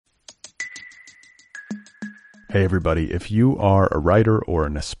Hey everybody, if you are a writer or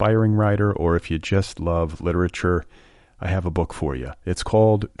an aspiring writer, or if you just love literature, I have a book for you. It's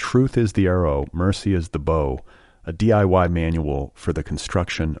called Truth is the Arrow, Mercy is the Bow, a DIY manual for the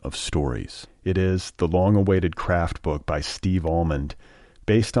construction of stories. It is the long-awaited craft book by Steve Almond,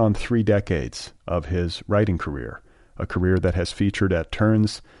 based on 3 decades of his writing career, a career that has featured at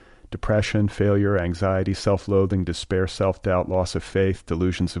turns depression, failure, anxiety, self-loathing, despair, self-doubt, loss of faith,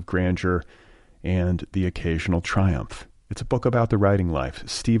 delusions of grandeur, and the occasional triumph. It's a book about the writing life.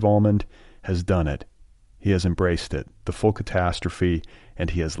 Steve Almond has done it. He has embraced it, the full catastrophe, and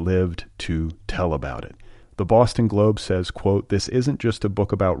he has lived to tell about it. The Boston Globe says, quote, "This isn't just a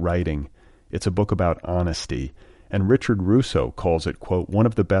book about writing, it's a book about honesty." And Richard Russo calls it, quote, "one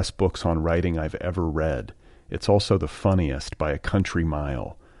of the best books on writing I've ever read. It's also the funniest by a country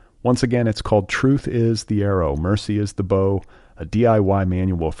mile." Once again, it's called Truth is the Arrow, Mercy is the Bow, a DIY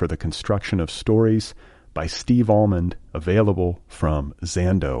manual for the construction of stories by Steve Almond, available from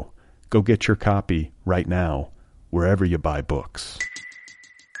Zando. Go get your copy right now, wherever you buy books.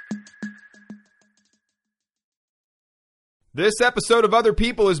 This episode of Other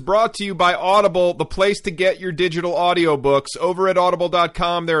People is brought to you by Audible, the place to get your digital audiobooks. Over at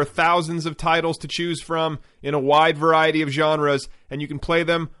audible.com, there are thousands of titles to choose from in a wide variety of genres, and you can play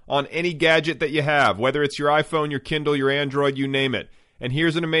them on any gadget that you have, whether it's your iPhone, your Kindle, your Android, you name it. And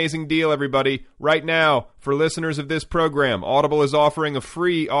here's an amazing deal, everybody. Right now, for listeners of this program, Audible is offering a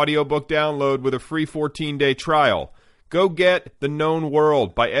free audiobook download with a free 14-day trial. Go get The Known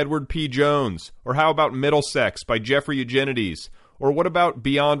World by Edward P. Jones. Or how about Middlesex by Jeffrey Eugenides? Or what about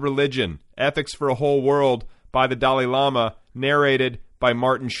Beyond Religion, Ethics for a Whole World by the Dalai Lama, narrated by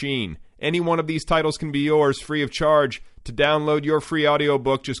Martin Sheen? Any one of these titles can be yours free of charge. To download your free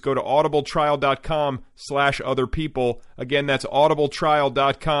audiobook, just go to audibletrial.com/otherpeople. Again, that's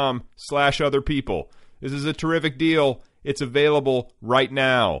audibletrial.com/otherpeople. This is a terrific deal. It's available right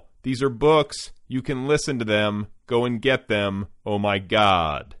now. These are books. You can listen to them. Go and get them. Oh my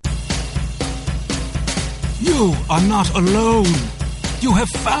God. You are not alone. You have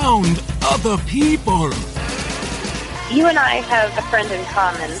found other people. You and I have a friend in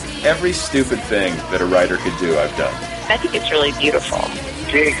common. Every stupid thing that a writer could do, I've done. I think it's really beautiful.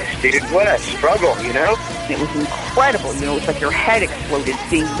 Jesus, dude, what a struggle, you know? It was incredible. You know, it's like your head exploded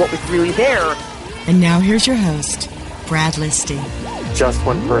seeing what was really there. And now here's your host, Brad Listy. Just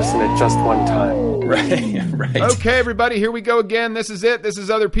one person at just one time. Right. Okay, everybody, here we go again. This is it. This is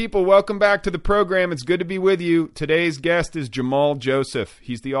Other People. Welcome back to the program. It's good to be with you. Today's guest is Jamal Joseph.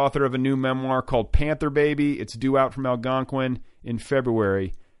 He's the author of a new memoir called Panther Baby. It's due out from Algonquin in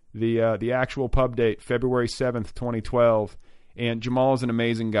February. The actual pub date, February 7th, 2012. And Jamal is an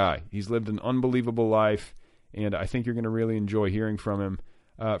amazing guy. He's lived an unbelievable life, and I think you're going to really enjoy hearing from him.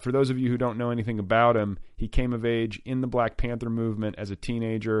 For those of you who don't know anything about him, he came of age in the Black Panther movement as a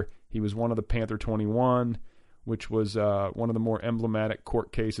teenager. He was one of the Panther 21, which was one of the more emblematic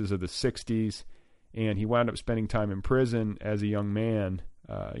court cases of the 60s. And he wound up spending time in prison as a young man,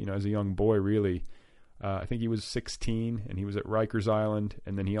 as a young boy, really. I think he was 16, and he was at Rikers Island.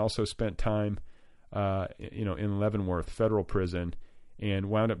 And then he also spent time, in Leavenworth Federal Prison, and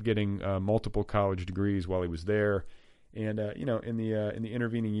wound up getting multiple college degrees while he was there. And, in the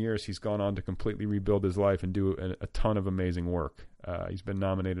intervening years, he's gone on to completely rebuild his life and do a ton of amazing work. He's been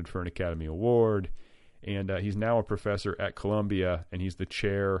nominated for an Academy Award, and he's now a professor at Columbia, and he's the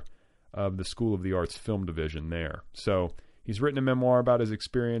chair of the School of the Arts Film Division there. So he's written a memoir about his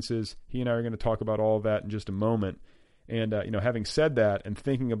experiences. He and I are going to talk about all of that in just a moment. And, having said that and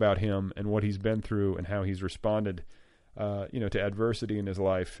thinking about him and what he's been through and how he's responded, to adversity in his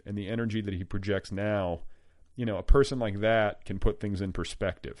life and the energy that he projects now, a person like that can put things in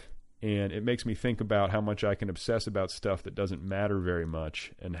perspective. And it makes me think about how much I can obsess about stuff that doesn't matter very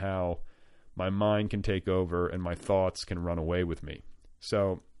much, and how my mind can take over and my thoughts can run away with me.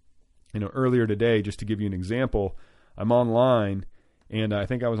 So, earlier today, just to give you an example, I'm online, and I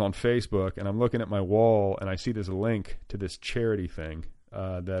think I was on Facebook, and I'm looking at my wall, and I see this link to this charity thing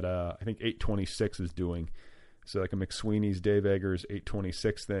that I think 826 is doing. So like a McSweeney's, Dave Eggers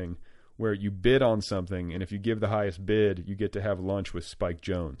 826 thing, where you bid on something, and if you give the highest bid, you get to have lunch with Spike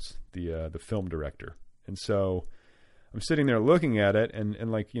Jonze, the film director. And so I'm sitting there looking at it, and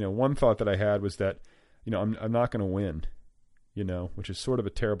one thought that I had was that, I'm not going to win, which is sort of a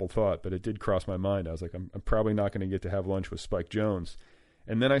terrible thought, but it did cross my mind. I was like, I'm probably not going to get to have lunch with Spike Jonze.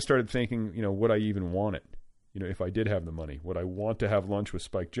 And then I started thinking, would I even want it? If I did have the money, would I want to have lunch with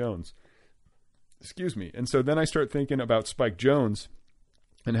Spike Jonze? Excuse me. And so then I start thinking about Spike Jonze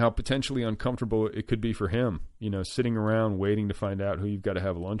and how potentially uncomfortable it could be for him, sitting around waiting to find out who you've got to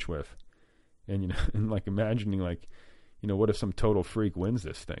have lunch with. And, and like imagining like, what if some total freak wins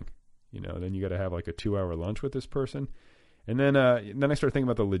this thing? Then you got to have like a 2-hour lunch with this person. And then I started thinking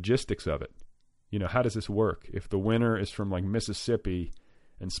about the logistics of it. How does this work? If the winner is from like Mississippi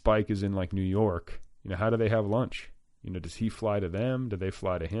and Spike is in like New York, how do they have lunch? Does he fly to them? Do they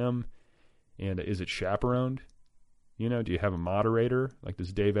fly to him? And is it chaperoned? Do you have a moderator? Like,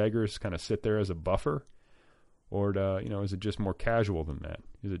 does Dave Eggers kind of sit there as a buffer? Or, is it just more casual than that?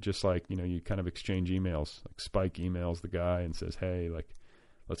 Is it just like, you kind of exchange emails? Like Spike emails the guy and says, hey, like,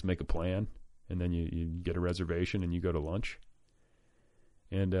 let's make a plan. And then you get a reservation and you go to lunch.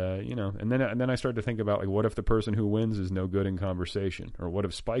 And, and then I started to think about, like, what if the person who wins is no good in conversation? Or what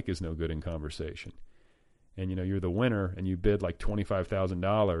if Spike is no good in conversation? And, you're the winner and you bid like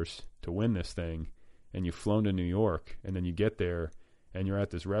 $25,000 to win this thing. And you've flown to New York, and then you get there, and you're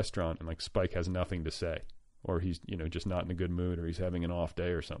at this restaurant, and like Spike has nothing to say, or he's just not in a good mood, or he's having an off day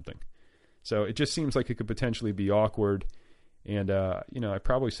or something. So it just seems like it could potentially be awkward. And I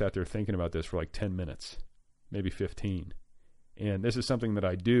probably sat there thinking about this for like 10 minutes, maybe 15. And this is something that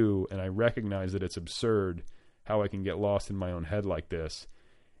I do, and I recognize that it's absurd how I can get lost in my own head like this.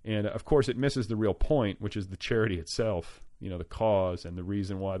 And of course, it misses the real point, which is the charity itself, the cause and the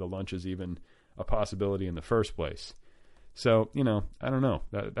reason why the lunch is even a possibility in the first place. So, I don't know.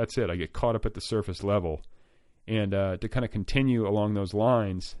 That's it. I get caught up at the surface level. And to kind of continue along those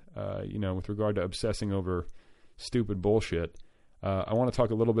lines, with regard to obsessing over stupid bullshit, I want to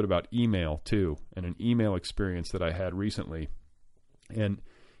talk a little bit about email too, and an email experience that I had recently. And,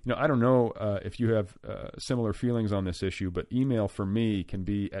 I don't know if you have similar feelings on this issue, but email for me can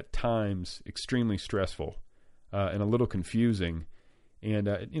be at times extremely stressful and a little confusing. And,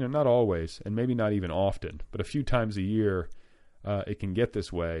 not always, and maybe not even often, but a few times a year, it can get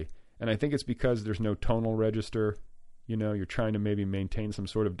this way. And I think it's because there's no tonal register. You're trying to maybe maintain some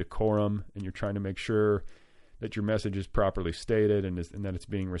sort of decorum, and you're trying to make sure that your message is properly stated and that it's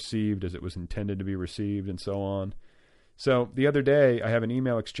being received as it was intended to be received, and so on. So the other day, I have an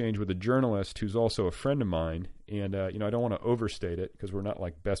email exchange with a journalist who's also a friend of mine. And, I don't want to overstate it because we're not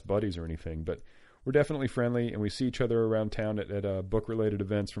like best buddies or anything, but we're definitely friendly, and we see each other around town at book-related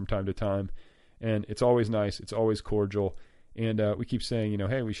events from time to time. And it's always nice. It's always cordial. And we keep saying,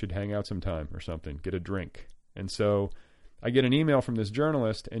 hey, we should hang out sometime or something, get a drink. And so I get an email from this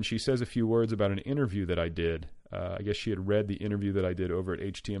journalist, and she says a few words about an interview that I did. I guess she had read the interview that I did over at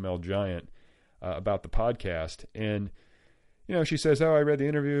HTML Giant about the podcast. And, she says, oh, I read the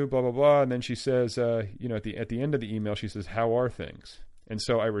interview, blah, blah, blah. And then she says, at the end of the email, she says, how are things? And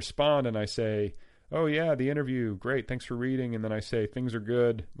so I respond and I say, oh, yeah, the interview, great, thanks for reading. And then I say, things are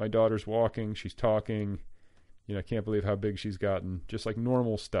good. My daughter's walking. She's talking. I can't believe how big she's gotten. Just like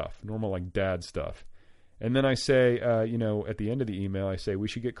normal stuff, normal like dad stuff. And then I say, at the end of the email, I say, we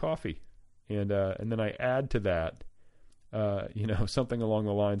should get coffee. And then I add to that, something along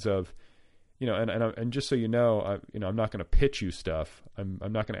the lines of, and just so you know, I'm not going to pitch you stuff.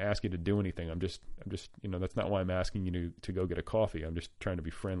 I'm not going to ask you to do anything. I'm just, that's not why I'm asking you to go get a coffee. I'm just trying to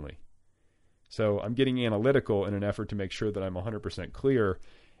be friendly. So I'm getting analytical in an effort to make sure that I'm 100% clear.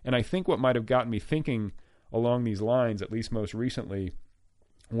 And I think what might have gotten me thinking along these lines, at least most recently,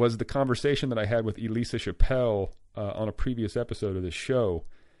 was the conversation that I had with Elisa Chappelle on a previous episode of this show.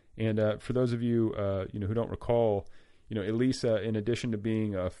 And for those of you, who don't recall, Elisa, in addition to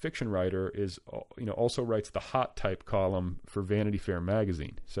being a fiction writer, is, also writes the hot type column for Vanity Fair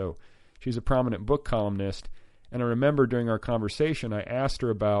magazine. So she's a prominent book columnist. And I remember during our conversation, I asked her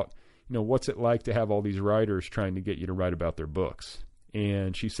about, what's it like to have all these writers trying to get you to write about their books?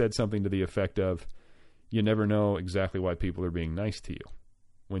 And she said something to the effect of, you never know exactly why people are being nice to you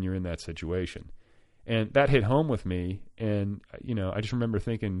when you're in that situation. And that hit home with me. And, I just remember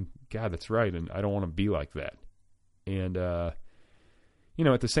thinking, God, that's right. And I don't want to be like that. And,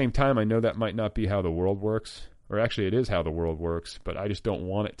 at the same time, I know that might not be how the world works, or actually it is how the world works, but I just don't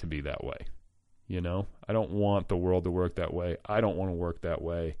want it to be that way. I don't want the world to work that way. I don't want to work that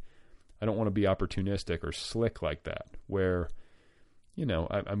way. I don't want to be opportunistic or slick like that, where,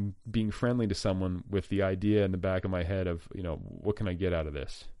 I'm being friendly to someone with the idea in the back of my head of, what can I get out of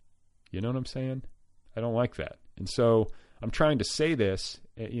this? You know what I'm saying? I don't like that. And so I'm trying to say this,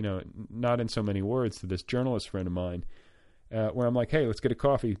 not in so many words, to this journalist friend of mine, where I'm like, hey, let's get a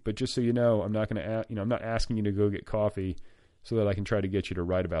coffee. But just so you know, I'm not going to, I'm not asking you to go get coffee so that I can try to get you to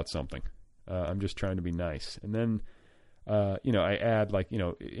write about something. I'm just trying to be nice. And then, I add, like,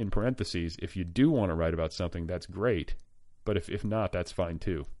 in parentheses, if you do want to write about something, that's great. But if not, that's fine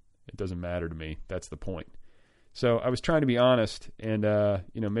too. It doesn't matter to me. That's the point. So I was trying to be honest, and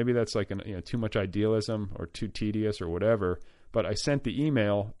maybe that's like too much idealism or too tedious or whatever. But I sent the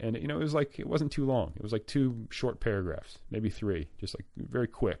email, and it was like, it wasn't too long. It was like 2 short paragraphs, maybe 3, just like very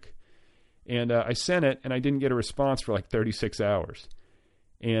quick. And I sent it, and I didn't get a response for like 36 hours.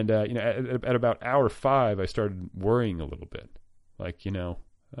 And at about hour 5, I started worrying a little bit. Like,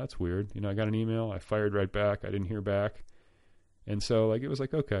 that's weird. I got an email, I fired right back, I didn't hear back. And so like it was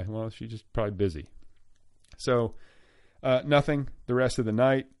like, okay, well, she's just probably busy. So nothing the rest of the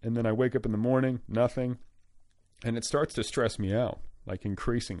night, and then I wake up in the morning, nothing. And it starts to stress me out, like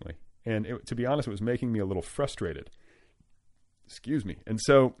increasingly. And to be honest, it was making me a little frustrated. Excuse me. And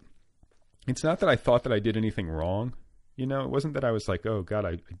so it's not that I thought that I did anything wrong. It wasn't that I was like, oh God,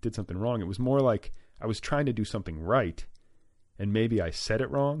 I did something wrong. It was more like I was trying to do something right, and maybe I said it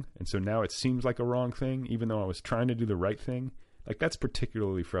wrong. And so now it seems like a wrong thing, even though I was trying to do the right thing. Like, that's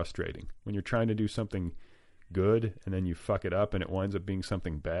particularly frustrating when you're trying to do something good and then you fuck it up and it winds up being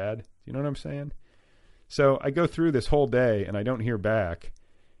something bad. You know what I'm saying? So I go through this whole day and I don't hear back.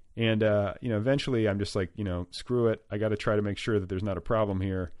 And, eventually I'm just like, screw it. I got to try to make sure that there's not a problem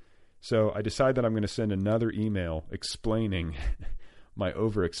here. So I decide that I'm going to send another email explaining my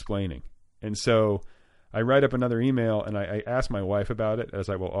over-explaining. And so I write up another email and I ask my wife about it, as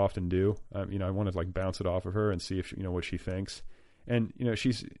I will often do. I want to like bounce it off of her and see if what she thinks. And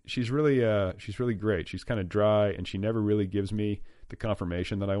she's really great. She's kind of dry, and she never really gives me the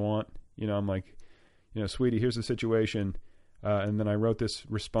confirmation that I want. I'm like, sweetie, here's the situation. And then I wrote this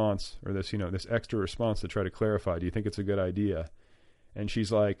response, or this extra response to try to clarify. Do you think it's a good idea? And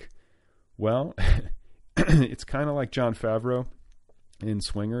she's like, well, it's kind of like Jon Favreau in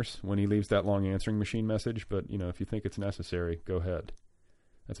Swingers when he leaves that long answering machine message. But, if you think it's necessary, go ahead.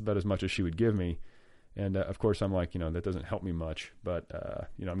 That's about as much as she would give me. And, of course, I'm like, that doesn't help me much. But,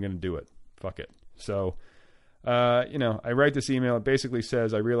 I'm going to do it. Fuck it. So, I write this email. It basically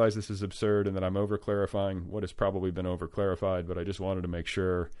says, I realize this is absurd and that I'm over-clarifying what has probably been over-clarified, but I just wanted to make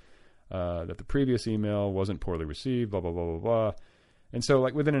sure that the previous email wasn't poorly received, blah, blah, blah, blah, blah. And so,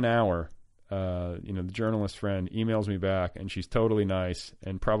 like, within an hour, the journalist friend emails me back, and she's totally nice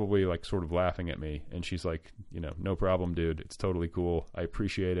and probably like sort of laughing at me. And she's like, no problem, dude. It's totally cool. I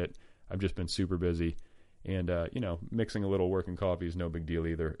appreciate it. I've just been super busy. And, mixing a little working coffee is no big deal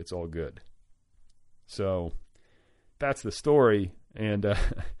either. It's all good. So that's the story. And it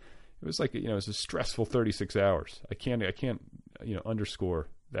was like, it was a stressful 36 hours. I can't underscore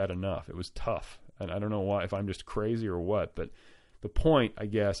that enough. It was tough. And I don't know why, if I'm just crazy or what, but the point, I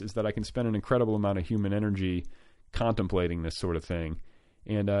guess, is that I can spend an incredible amount of human energy contemplating this sort of thing.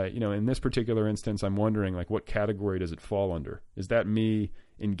 And, in this particular instance, I'm wondering, like, what category does it fall under? Is that me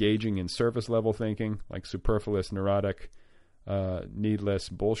engaging in surface level thinking, like superfluous, neurotic, needless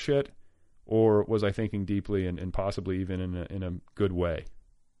bullshit? Or was I thinking deeply and possibly even in a good way?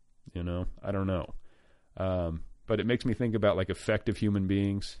 I don't know. But it makes me think about, like, effective human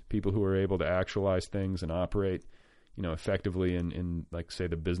beings, people who are able to actualize things and operate effectively in like, say,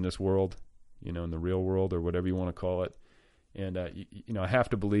 the business world, in the real world, or whatever you want to call it. And, I have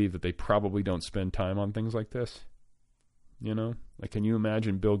to believe that they probably don't spend time on things like this. Like, can you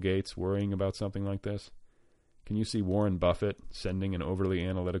imagine Bill Gates worrying about something like this? Can you see Warren Buffett sending an overly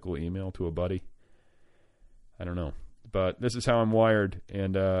analytical email to a buddy? I don't know. But this is how I'm wired.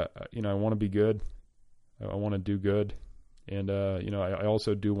 And, I want to be good. I want to do good. And, I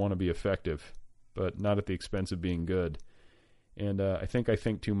also do want to be effective, but not at the expense of being good. And I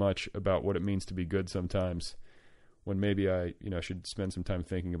think too much about what it means to be good sometimes, when maybe I should spend some time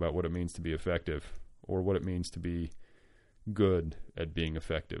thinking about what it means to be effective, or what it means to be good at being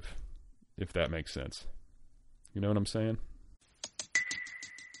effective, if that makes sense. You know what I'm saying?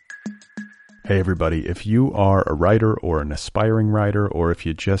 Hey everybody, if you are a writer or an aspiring writer, or if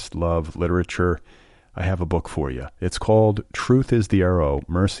you just love literature, I have a book for you. It's called Truth is the Arrow,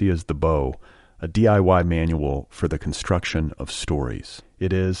 Mercy is the Bow, a DIY manual for the construction of stories.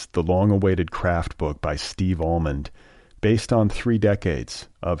 It is the long-awaited craft book by Steve Almond, based on 3 decades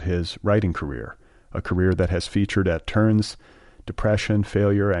of his writing career, a career that has featured at turns depression,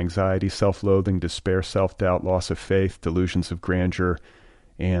 failure, anxiety, self-loathing, despair, self-doubt, loss of faith, delusions of grandeur,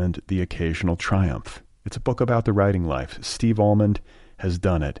 and the occasional triumph. It's a book about the writing life. Steve Almond has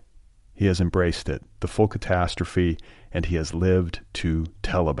done it. He has embraced it, the full catastrophe, and he has lived to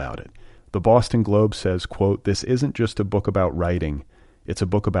tell about it. The Boston Globe says, quote, "This isn't just a book about writing, it's a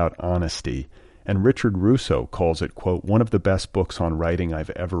book about honesty." And Richard Russo calls it, quote, "one of the best books on writing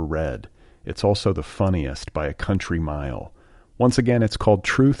I've ever read. It's also the funniest by a country mile." Once again, it's called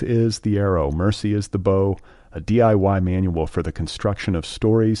Truth is the Arrow, Mercy is the Bow, a DIY manual for the construction of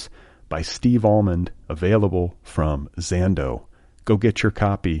stories by Steve Almond, available from Zando. Go get your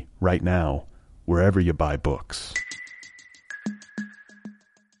copy right now, wherever you buy books.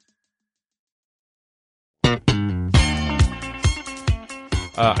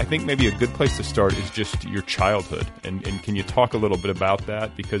 I think maybe a good place to start is just your childhood, and can you talk a little bit about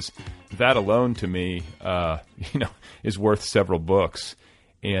that? Because that alone, to me, is worth several books.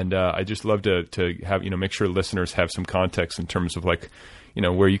 And I just love to have make sure listeners have some context in terms of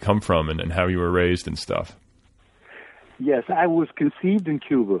where you come from and how you were raised and stuff. Yes, I was conceived in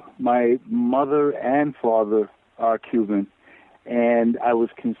Cuba. My mother and father are Cuban, and I was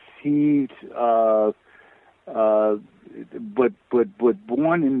conceived, but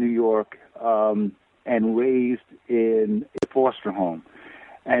born in New York and raised in a foster home.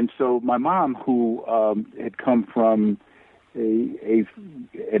 And so my mom, who had come from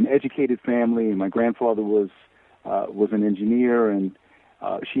an educated family, and my grandfather was an engineer, and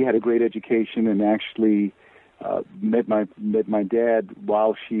she had a great education, and actually met my dad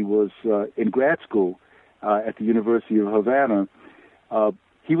while she was in grad school at the University of Havana.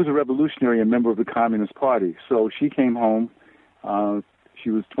 He was a revolutionary and member of the Communist Party. So she came home. She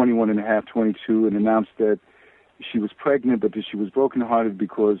was 21 and a half, 22, and announced that she was pregnant, but that she was brokenhearted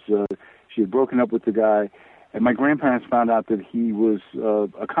because she had broken up with the guy. And my grandparents found out that he was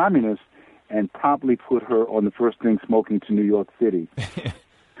a communist and promptly put her on the first thing smoking to New York City.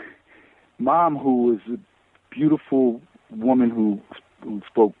 Mom, who was a beautiful woman who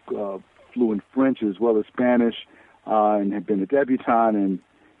spoke fluent French as well as Spanish, and had been a debutante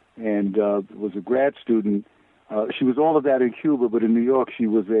and was a grad student. She was all of that in Cuba, but in New York she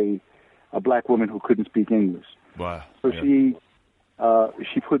was a black woman who couldn't speak English. Wow. So she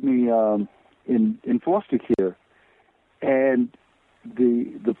put me in foster care, and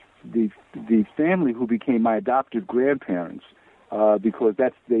the family who became my adopted grandparents, because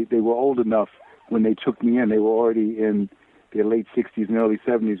they were old enough when they took me in. They were already in their late 60s and early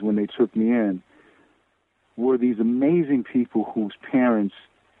 70s when they took me in. Were these amazing people whose parents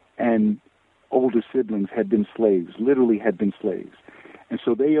and older siblings had been slaves, literally had been slaves. And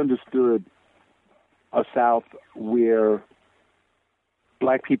so they understood a South where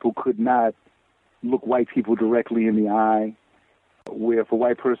black people could not look white people directly in the eye, where if a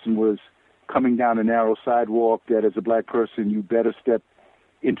white person was coming down a narrow sidewalk, that as a black person you better step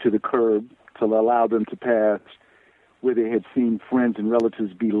into the curb to allow them to pass, where they had seen friends and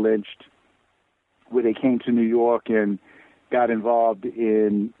relatives be lynched, where they came to New York and got involved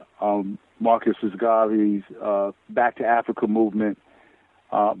in Marcus Garvey's Back to Africa movement.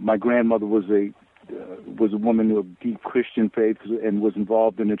 My grandmother was a woman of deep Christian faith and was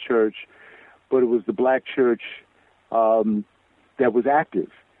involved in the church, but it was the black church that was active.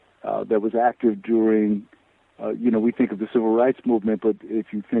 During, we think of the civil rights movement, but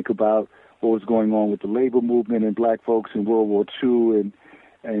if you think about what was going on with the labor movement and black folks in World War II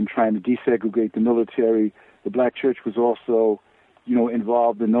and trying to desegregate the military, the black church was also,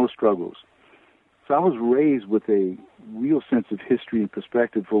 involved in those struggles. So I was raised with a real sense of history and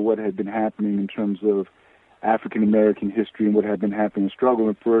perspective for what had been happening in terms of African American history and what had been happening in struggle.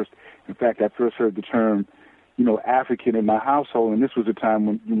 In fact, I first heard the term, African in my household, and this was a time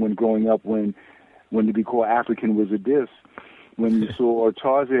when growing up, when to be called African was a diss. When you saw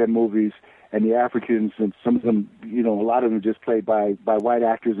Tarzan movies and the Africans, and some of them, a lot of them just played by white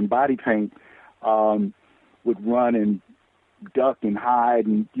actors in body paint, would run and duck and hide,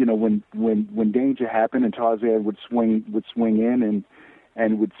 and when danger happened, and Tarzan would swing in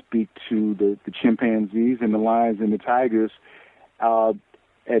and would speak to the chimpanzees and the lions and the tigers.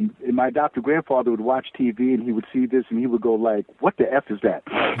 And my adopted grandfather would watch TV, and he would see this, and he would go like, "What the F is that?"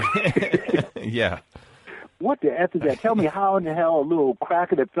 Yeah. What the F is that? Tell me how in the hell a little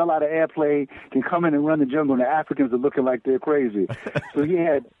cracker that fell out of an airplane can come in and run the jungle, and the Africans are looking like they're crazy. So he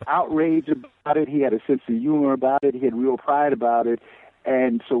had outrage about it. He had a sense of humor about it. He had real pride about it.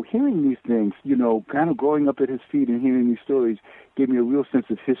 And so hearing these things, kind of growing up at his feet and hearing these stories gave me a real sense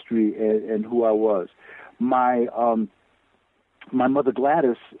of history and who I was. My mother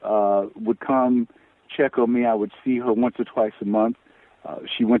Gladys would come check on me. I would see her once or twice a month.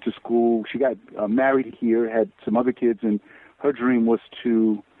 She went to school. She got married here, had some other kids, and her dream was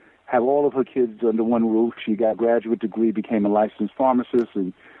to have all of her kids under one roof. She got a graduate degree, became a licensed pharmacist,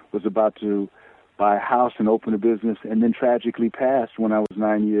 and was about to buy a house and open a business, and then tragically passed when I was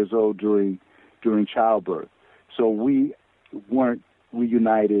 9 years old during childbirth. So we weren't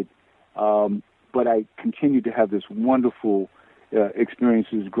reunited, but I continued to have this wonderful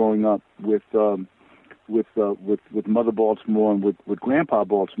experiences growing up with Mother Baltimore and with Grandpa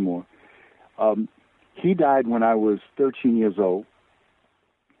Baltimore. He died when I was 13 years old.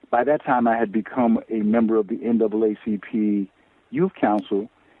 By that time, I had become a member of the NAACP Youth Council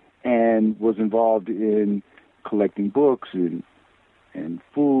and was involved in collecting books and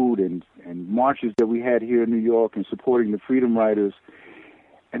food and marches that we had here in New York and supporting the Freedom Riders.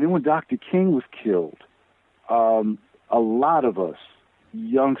 And then when Dr. King was killed, a lot of us,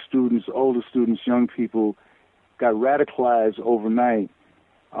 young students, older students, young people, got radicalized overnight.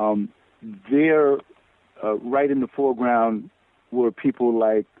 There, right in the foreground, were people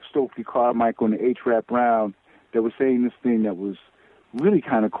like Stokely Carmichael and H. Rap Brown that were saying this thing that was really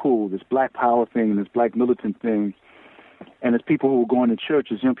kind of cool, this black power thing and this black militant thing. And as people who were going to church,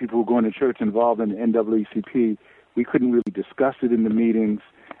 as young people who were going to church involved in the NAACP, we couldn't really discuss it in the meetings.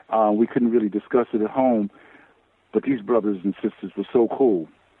 We couldn't really discuss it at home. But these brothers and sisters were so cool.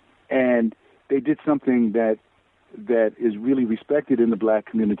 And they did something that is really respected in the black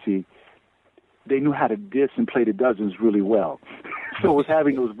community. They knew how to diss and play the dozens really well. So it was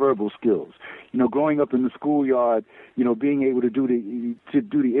having those verbal skills. You know, growing up in the schoolyard, you know, being able to do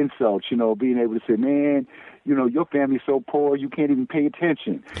the insults, you know, being able to say, man, you know, your family's so poor you can't even pay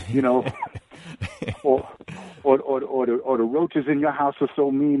attention, you know, or the roaches in your house are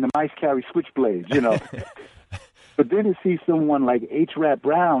so mean the mice carry switchblades, you know. But then to see someone like H. Rap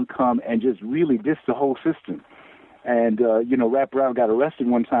Brown come and just really diss the whole system. And, you know, Rap Brown got arrested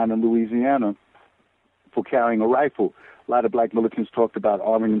one time in Louisiana for carrying a rifle. A lot of black militants talked about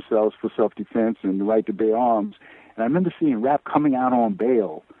arming themselves for self-defense and the right to bear arms. And I remember seeing Rap coming out on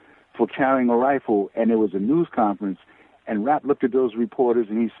bail for carrying a rifle, and there was a news conference, and Rap looked at those reporters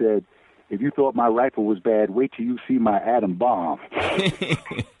and he said, if you thought my rifle was bad, wait till you see my atom bomb.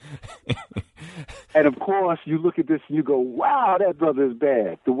 And, of course, you look at this and you go, wow, that brother is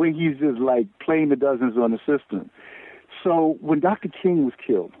bad, the way he's just, like, playing the dozens on the system. So when Dr. King was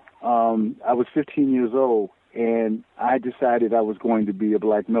killed, I was 15 years old, and I decided I was going to be a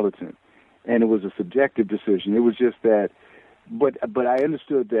black militant. And it was a subjective decision. It was just that, but I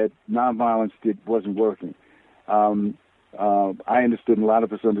understood that nonviolence wasn't working. I understood, and a lot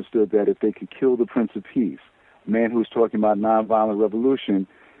of us understood that if they could kill the Prince of Peace, a man who was talking about nonviolent revolution,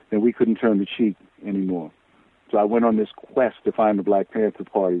 then we couldn't turn the cheek anymore. So I went on this quest to find the Black Panther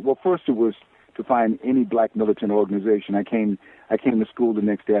Party. Well, first it was to find any black militant organization. I came to school the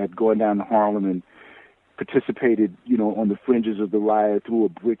next day. I'd gone down to Harlem and participated, you know, on the fringes of the riot, threw a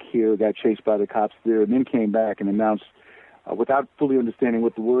brick here, got chased by the cops there, and then came back and announced, without fully understanding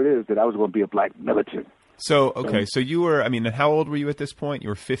what the word is, that I was going to be a black militant. So, okay, so you were, I mean, how old were you at this point? You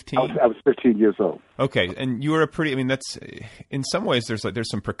were 15? I was 15 years old. Okay, and you were I mean, that's, in some ways, there's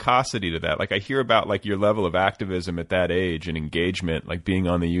some precocity to that. Like, I hear about, like, your level of activism at that age and engagement, like being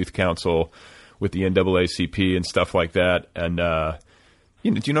on the youth council with the NAACP and stuff like that. And, you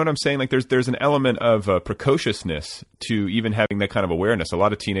know, do you know what I'm saying? Like, there's an element of precociousness to even having that kind of awareness. A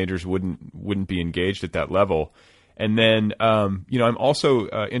lot of teenagers wouldn't be engaged at that level. And then, you know, I'm also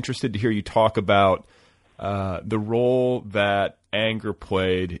interested to hear you talk about the role that anger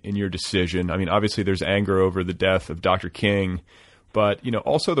played in your decision. I mean, obviously there's anger over the death of Dr. King, but, you know,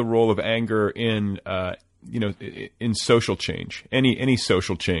 also the role of anger in, you know, in social change, any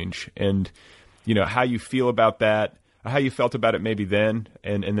social change, and, you know, how you feel about that, how you felt about it maybe then,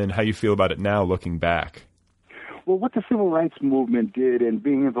 and then how you feel about it now looking back. Well, what the civil rights movement did and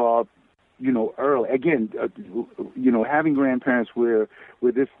being involved, you know, early, again, you know, having grandparents where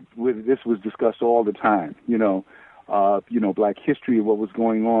this was discussed all the time, you know, black history, what was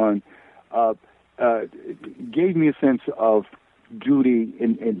going on, gave me a sense of duty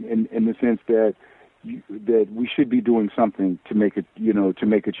in the sense that that we should be doing something to make it, you know, to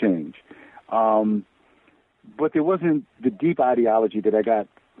make a change. But there wasn't the deep ideology that I got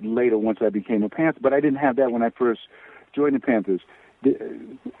later once I became a Panther. But I didn't have that when I first joined the Panthers.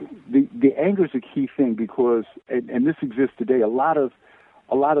 The anger is a key thing because, and this exists today. A lot of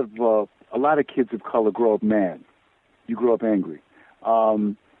kids of color grow up mad. You grow up angry.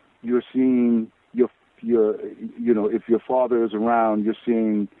 You're seeing your you know, if your father is around, you're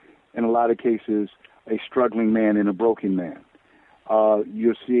seeing, in a lot of cases, a struggling man and a broken man.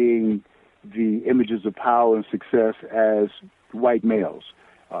 You're seeing the images of power and success as white males,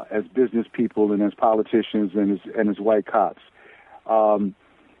 as business people and as politicians and as white cops.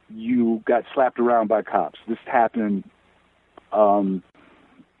 You got slapped around by cops. This happened, you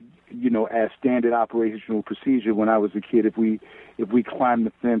know, as standard operational procedure when I was a kid. If we climbed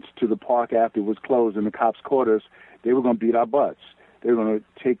the fence to the park after it was closed and the cops caught us, they were going to beat our butts. They were going to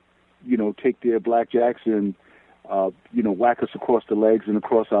take their blackjacks and, you know, whack us across the legs and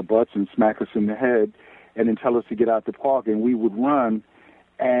across our butts and smack us in the head and then tell us to get out the park. And we would run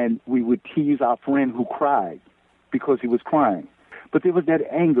and we would tease our friend who cried because he was crying. But there was that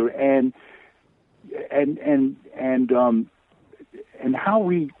anger and how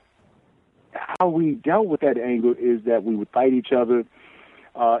we dealt with that anger is that we would fight each other.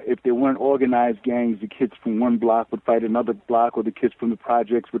 If there weren't organized gangs, the kids from one block would fight another block, or the kids from the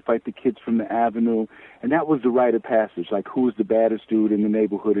projects would fight the kids from the avenue. And that was the rite of passage, like who was the baddest dude in the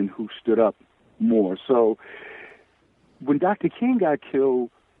neighborhood and who stood up more. So when Dr. King got killed,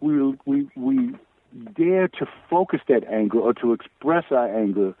 we dared to focus that anger or to express our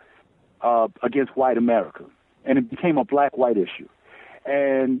anger against white America. And it became a black-white issue.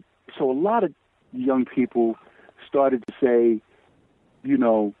 And so a lot of young people started to say,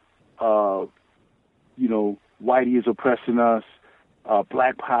 Whitey is oppressing us,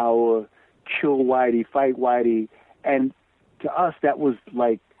 black power, kill Whitey, fight Whitey. And to us, that was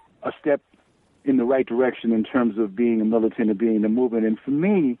like a step in the right direction in terms of being a militant and being in the movement. And for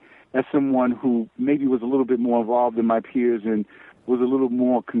me, as someone who maybe was a little bit more involved than my peers and was a little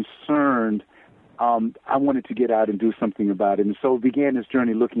more concerned, I wanted to get out and do something about it. And so it began this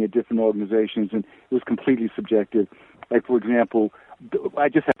journey looking at different organizations, and it was completely subjective. Like, for example, I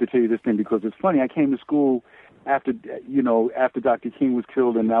just have to tell you this thing because it's funny. I came to school after Dr. King was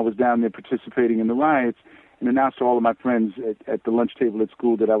killed, and I was down there participating in the riots and announced to all of my friends at the lunch table at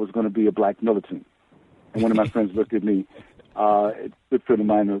school that I was going to be a black militant. And one of my friends looked at me, a good friend of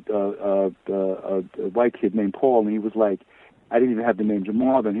mine, a white kid named Paul, and he was like, I didn't even have the name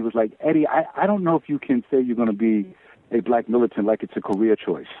Jamal then. He was like, Eddie, I don't know if you can say you're going to be a black militant like it's a career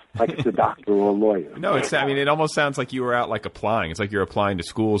choice, like it's a doctor or a lawyer. No, it almost sounds like you were out like applying. It's like you're applying to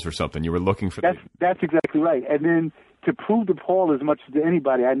schools or something. You were looking for That's exactly right. And then to prove to Paul as much as to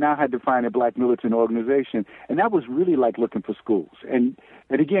anybody, I now had to find a black militant organization. And that was really like looking for schools. And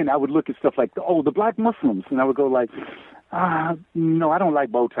again, I would look at stuff like, the black Muslims. And I would go like, no, I don't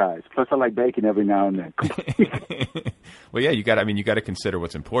like bow ties. Plus, I like bacon every now and then. Well, yeah, you got to consider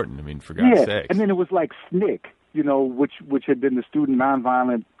what's important. I mean, for God's sake. And then it was like SNCC, which had been the Student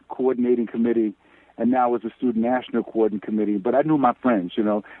Nonviolent Coordinating Committee, and now was the Student National Coordinating Committee. But I knew my friends,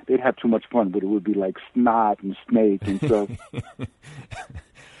 they'd have too much fun, but it would be like snot and snake, and so.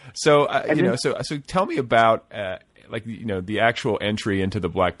 So tell me about the actual entry into the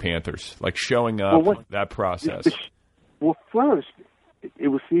Black Panthers, like showing up, that process. Well, first, it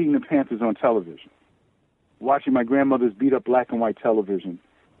was seeing the Panthers on television, watching my grandmother's beat up black and white television,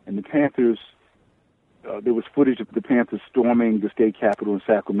 and the Panthers. There was footage of the Panthers storming the state capitol in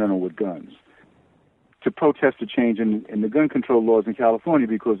Sacramento with guns to protest a change in the gun control laws in California,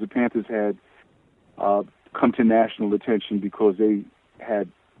 because the Panthers had come to national attention because they had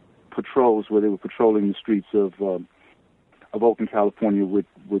patrols where they were patrolling the streets of Oakland, California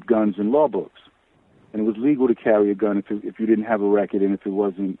with guns and law books. And it was legal to carry a gun if you didn't have a record and if it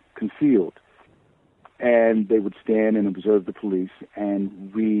wasn't concealed. And they would stand and observe the police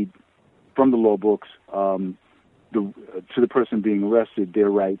and read from the law books to the person being arrested their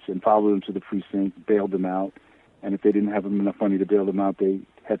rights, and follow them to the precinct, bail them out. And if they didn't have enough money to bail them out, they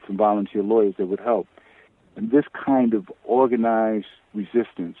had some volunteer lawyers that would help. And this kind of organized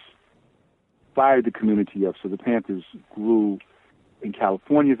resistance fired the community up. So the Panthers grew in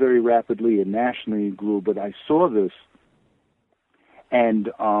California very rapidly, and nationally grew. But I saw this,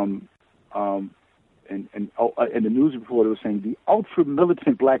 and the news reporter was saying the ultra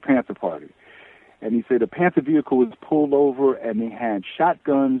militant Black Panther Party, and he said a Panther vehicle was pulled over, and they had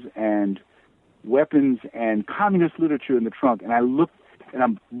shotguns and weapons and communist literature in the trunk. And I looked, and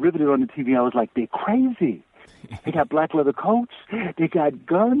I'm riveted on the TV. I was like, they're crazy. They got black leather coats. They got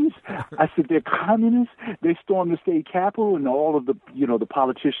guns. I said, they're communists. They stormed the state capitol, and all of the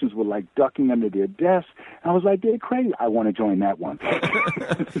politicians were like ducking under their desks. I was like, they're crazy. I want to join that one.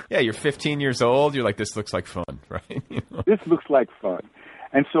 Yeah, you're 15 years old. You're like, this looks like fun, right? This looks like fun.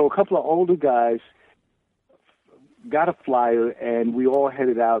 And so a couple of older guys got a flyer, and we all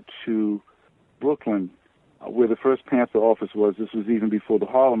headed out to Brooklyn, where the first Panther office was. This was even before the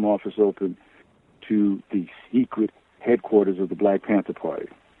Harlem office opened, to the secret headquarters of the Black Panther Party.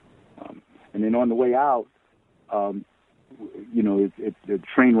 And then on the way out, the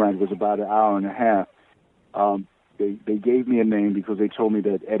train ride was about an hour and a half. They gave me a name because they told me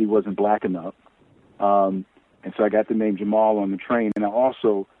that Eddie wasn't black enough. And so I got the name Jamal on the train, and I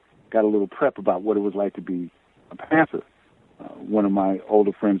also got a little prep about what it was like to be a Panther. One of my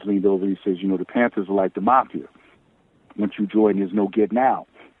older friends leaned over and he says, the Panthers are like the mafia. Once you join, there's no getting out.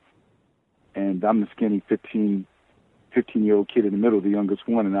 And I'm the skinny 15-year-old kid in the middle, the youngest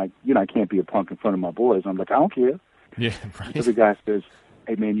one, and I can't be a punk in front of my boys. I'm like, I don't care. Yeah, right. The other guy says,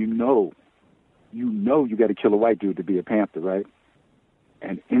 hey, man, you know you got to kill a white dude to be a Panther, right?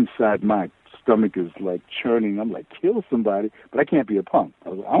 And inside my stomach is like churning. I'm like, kill somebody, but I can't be a punk. I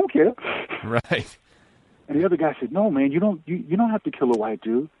was like, I don't care. Right. And the other guy said, no, man, you don't have to kill a white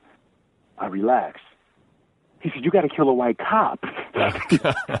dude. I relaxed. He said, you got to kill a white cop.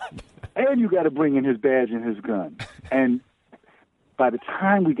 And you got to bring in his badge and his gun. And by the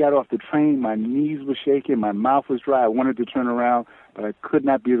time we got off the train, my knees were shaking, my mouth was dry. I wanted to turn around, but I could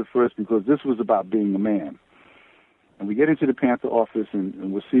not be the first because this was about being a man. And we get into the Panther office,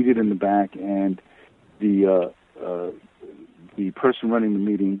 and we're seated in the back, and the person running the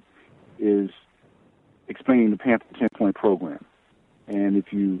meeting is explaining the Panther 10-point program. And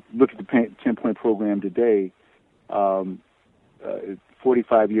if you look at the 10-point program today,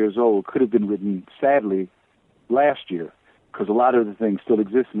 45 years old, could have been written, sadly, last year, because a lot of the things still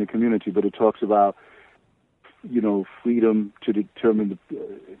exist in the community, but it talks about, freedom to determine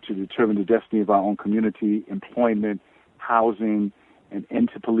the destiny of our own community, employment, housing, an end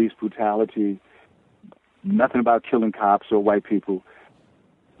to police brutality, nothing about killing cops or white people.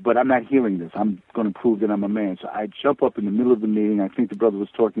 But I'm not hearing this. I'm going to prove that I'm a man. So I jump up in the middle of the meeting. I think the brother was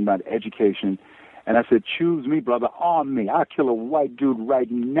talking about education. And I said, choose me, brother, arm me. I'll kill a white dude right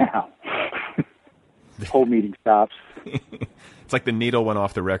now. The whole meeting stops. It's like the needle went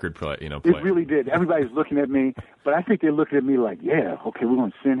off the record play. It really did. Everybody's looking at me. But I think they're looking at me like, yeah, okay, we're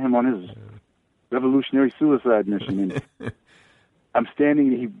going to send him on his revolutionary suicide mission. And I'm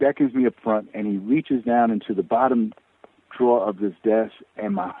standing, he beckons me up front, and he reaches down into the bottom drawer of this desk,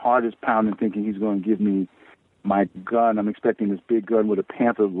 and my heart is pounding, thinking he's going to give me my gun. I'm expecting this big gun with a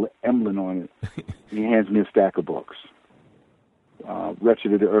Panther emblem on it. He hands me a stack of books.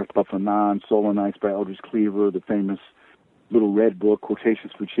 Wretched of the Earth by Fanon, Solar Nights by Eldridge Cleaver, the famous Little Red Book,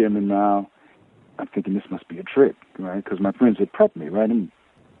 Quotations for Chairman Mao. I'm thinking this must be a trick, right? Because my friends had prepped me, right? I'm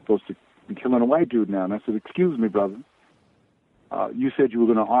supposed to be killing a white dude now. And I said, excuse me, brother. You said you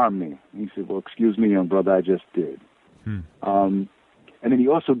were going to arm me. And he said, well, excuse me, young brother, I just did. And then he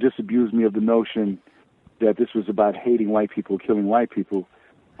also disabused me of the notion that this was about hating white people, killing white people.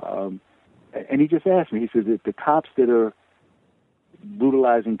 And he just asked me, he says, if the cops that are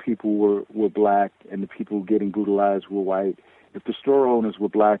brutalizing people were black and the people getting brutalized were white, if the store owners were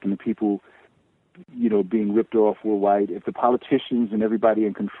black and the people, being ripped off were white, if the politicians and everybody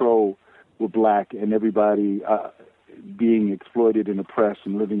in control were black and everybody being exploited and oppressed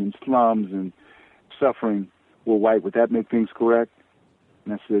and living in slums and suffering were white, would that make things correct?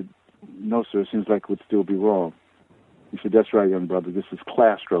 And I said, no, sir, it seems like it would still be wrong. He said, that's right, young brother. This is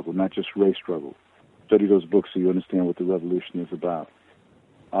class struggle, not just race struggle. Study those books so you understand what the revolution is about.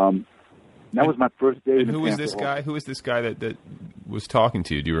 That was my first day. And who was this guy? Who was this guy that was talking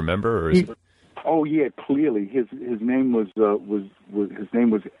to you? Do you remember? Or Oh yeah, clearly. His name was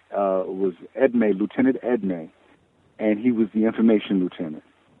Edme, Lieutenant Edme, and he was the information lieutenant.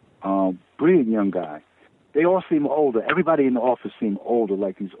 Brilliant young guy. They all seem older. Everybody in the office seemed older,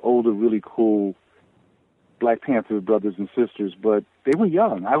 like these older, really cool Black Panther brothers and sisters, but they were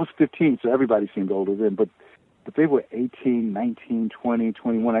young. I was 15, so everybody seemed older then, but they were 18, 19, 20,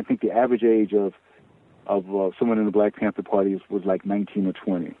 21. I think the average age of someone in the Black Panther Party was like 19 or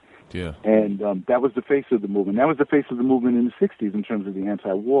 20. Yeah. And that was the face of the movement. That was the face of the movement in the 60s in terms of the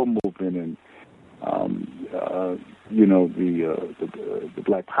anti-war movement and the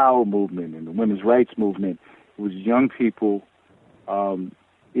Black Power movement and the women's rights movement. It was young people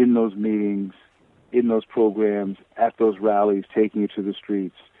in those meetings, in those programs, at those rallies, taking it to the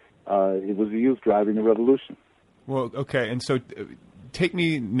streets. It was the youth driving the revolution. Well, okay, and so take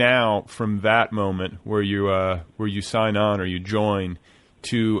me now from that moment where you sign on or you join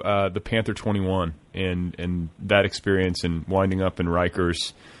to the Panther 21 and that experience and winding up in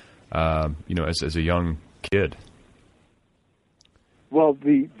Rikers, as a young kid. Well,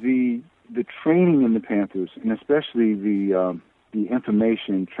 the training in the Panthers, and especially the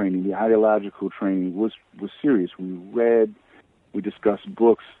information training, the ideological training, was serious. We read, we discussed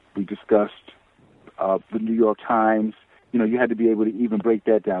books, we discussed the New York Times. You had to be able to even break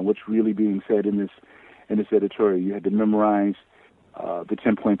that down. What's really being said in this editorial? You had to memorize the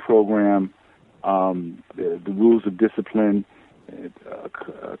 10-point program, the rules of discipline. A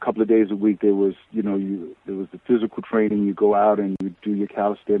couple of days a week, there was the physical training. You go out and you do your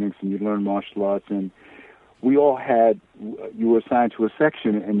calisthenics and you learn martial arts. And we all you were assigned to a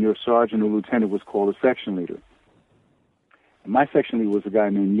section, and your sergeant or lieutenant was called a section leader. And my section leader was a guy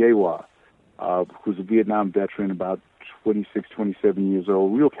named Yewa, who's a Vietnam veteran, about 26, 27 years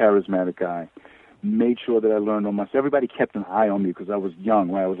old, real charismatic guy. Made sure that I learned on myself. Everybody kept an eye on me because I was young,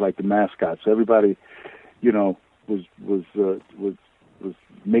 right? I was like the mascot. So everybody, was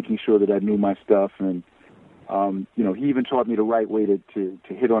making sure that I knew my stuff. And, he even taught me the right way to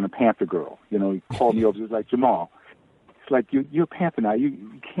hit on a Panther girl. He called me over. He was like, Jamal, it's like, you're a Panther now. You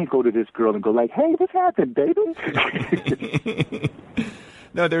can't go to this girl and go like, hey, what happened, baby?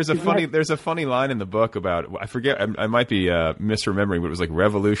 No, there's a funny line in the book about, I forget, I might be misremembering, but it was like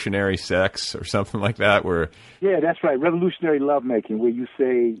revolutionary sex or something like that. Where yeah, that's right, revolutionary lovemaking, where you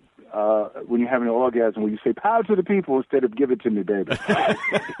say when you're having an orgasm, where you say "power to the people" instead of "give it to me, baby."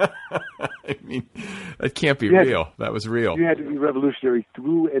 I mean, that can't be real. That was real. You had to be revolutionary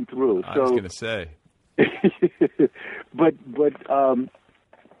through and through. I was going to say. but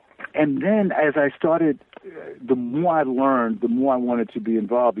and then as I started, the more I learned, the more I wanted to be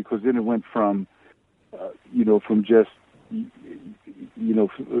involved, because then it went from, from just,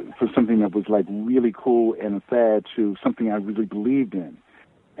 for something that was like really cool and a fad to something I really believed in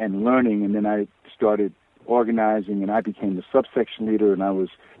and learning. And then I started organizing, and I became the subsection leader, and I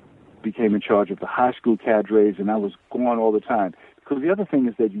became in charge of the high school cadres, and I was going all the time. Because the other thing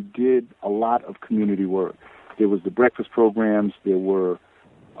is that you did a lot of community work. There was the breakfast programs. There were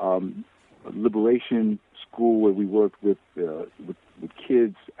Liberation School, where we worked with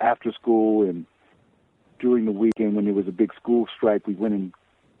kids after school, and during the weekend when there was a big school strike, we went and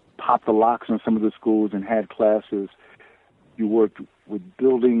popped the locks on some of the schools and had classes. You worked with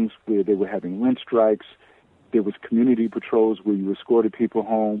buildings where they were having rent strikes. There was community patrols where you escorted people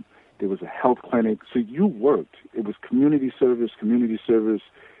home. There was a health clinic. So you worked. It was community service,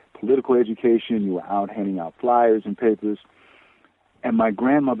 political education. You were out handing out flyers and papers. And my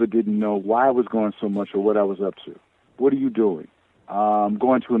grandmother didn't know why I was going so much or what I was up to. What are you doing? I'm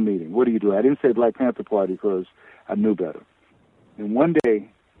going to a meeting. What are you doing? I didn't say Black Panther Party because I knew better. And one day,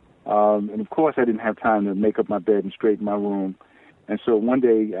 and of course I didn't have time to make up my bed and straighten my room. And so one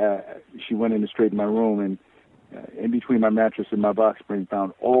day she went in to straighten my room, and in between my mattress and my box spring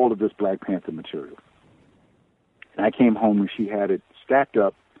found all of this Black Panther material. And I came home and she had it stacked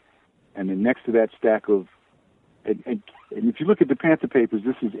up, and then next to that stack of, and if you look at the Panther papers,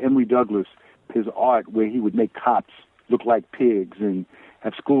 this is Emory Douglas, his art where he would make cops look like pigs and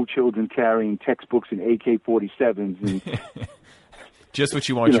have school children carrying textbooks and AK-47s. And, just what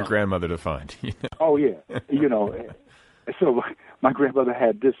you want your grandmother to find. Oh, yeah. So my grandmother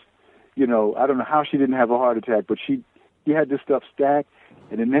had this, I don't know how she didn't have a heart attack, but she had this stuff stacked,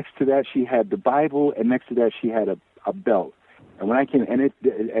 and then next to that she had the Bible, and next to that she had a belt. And when I came, and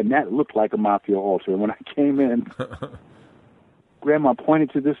that looked like a mafia altar. And when I came in, Grandma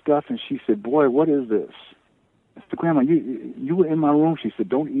pointed to this stuff, and she said, "Boy, what is this?" I said, "Grandma, you were in my room." She said,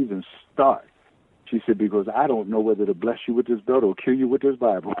 "Don't even start." She said, "Because I don't know whether to bless you with this belt or kill you with this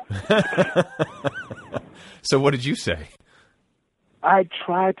Bible." So what did you say? I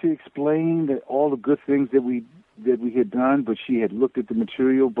tried to explain that all the good things that we had done, but she had looked at the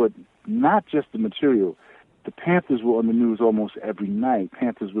material, but not just the material. The Panthers were on the news almost every night.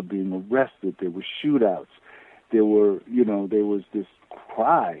 Panthers were being arrested. There were shootouts. There was this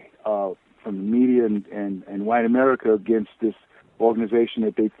cry from the media and white America against this organization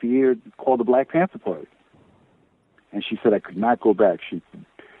that they feared called the Black Panther Party. And she said I could not go back. She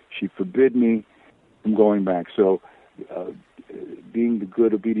forbid me from going back. So being the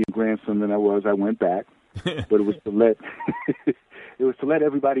good, obedient grandson that I was, I went back. But it was to let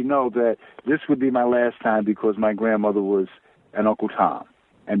everybody know that this would be my last time, because my grandmother was an Uncle Tom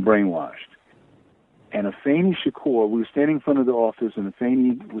and brainwashed. And Afeni Shakur, we were standing in front of the office, and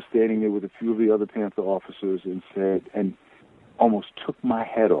Afeni was standing there with a few of the other Panther officers and said, and almost took my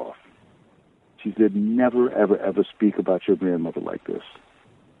head off. She said, "Never, ever, ever speak about your grandmother like this."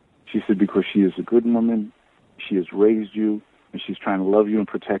 She said, "Because she is a good woman, she has raised you, and she's trying to love you and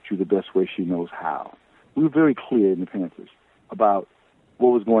protect you the best way she knows how." We were very clear in the Panthers about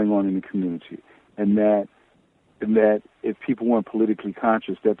what was going on in the community, and that if people weren't politically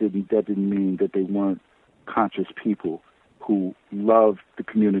conscious, that didn't mean that they weren't conscious people who loved the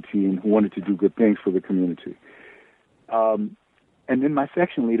community and who wanted to do good things for the community. And then my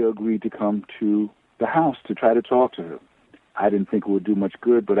section leader agreed to come to the house to try to talk to her. I didn't think it would do much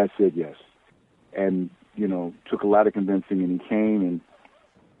good, but I said yes. And, took a lot of convincing, and he came, and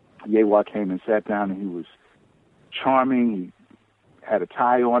Yewa came and sat down, and he was charming. He had a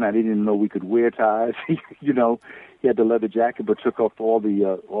tie on. I didn't even know we could wear ties. He had the leather jacket, but took off all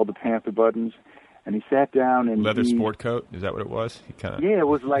the Panther buttons. And he sat down and leather sport coat. Is that what it was? It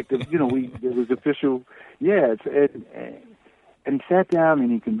was like it was official. Yeah, and he sat down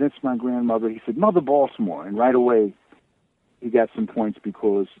and he convinced my grandmother. He said, "Mother Baltimore," and right away he got some points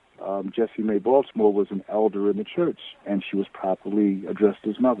because Jessie Mae Baltimore was an elder in the church, and she was properly addressed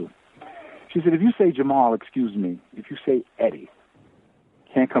as mother. She said, "If you say Jamal, excuse me, if you say Eddie,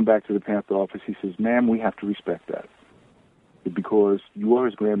 can't come back to the Panther office." He says, "Ma'am, we have to respect that, because you are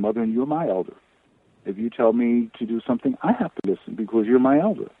his grandmother and you're my elder. If you tell me to do something, I have to listen because you're my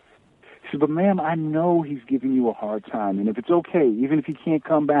elder." said, but ma'am, I know he's giving you a hard time, and if it's okay, even if he can't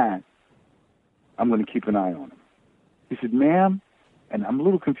come back, I'm going to keep an eye on him. He said, ma'am, and I'm a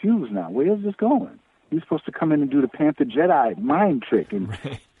little confused now. Where is this going? He was supposed to come in and do the Panther Jedi mind trick. And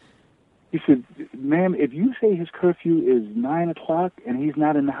he said, ma'am, if you say his curfew is 9 o'clock and he's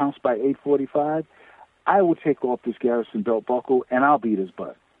not in the house by 8:45, I will take off this Garrison belt buckle and I'll beat his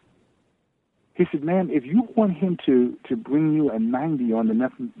butt. He said, ma'am, if you want him to bring you a 90 on the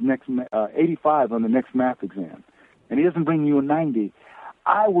next 85 on the next math exam, and he doesn't bring you a 90,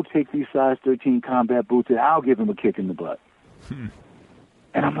 I will take these size 13 combat boots and I'll give him a kick in the butt.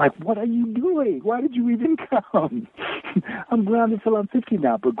 And I'm like, what are you doing? Why did you even come? I'm grounded till I'm 50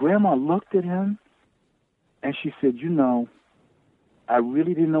 now. But Grandma looked at him, and she said, you know, I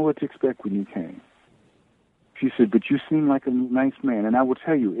really didn't know what to expect when you came. She said, but you seem like a nice man. And I will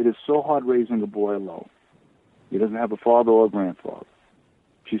tell you, it is so hard raising a boy alone. He doesn't have a father or a grandfather.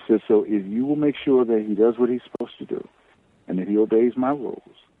 She said, so if you will make sure that he does what he's supposed to do, and that he obeys my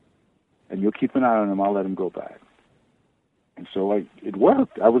rules, and you'll keep an eye on him, I'll let him go back. And so it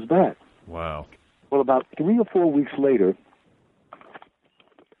worked. I was back. Wow. Well, about 3 or 4 weeks later,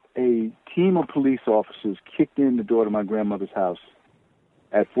 a team of police officers kicked in the door to my grandmother's house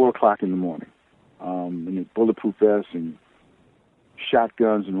at 4 o'clock in the morning, in bulletproof vests and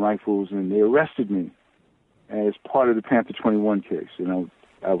shotguns and rifles, and they arrested me as part of the Panther 21 case. You know,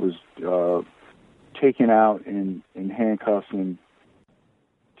 I was taken out in handcuffs and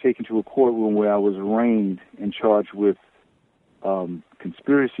taken to a courtroom where I was arraigned and charged with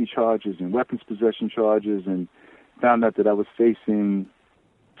conspiracy charges and weapons possession charges, and found out that I was facing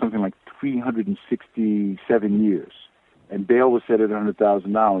something like 367 years. And bail was set at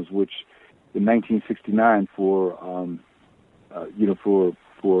 $100,000, which in 1969 for a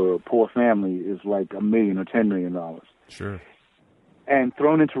poor family is like $1 million or $10 million. Sure. And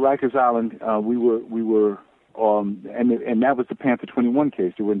thrown into Rikers Island, we were, and that was the Panther 21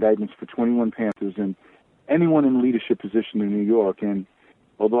 case. There were indictments for 21 Panthers and anyone in leadership position in New York. And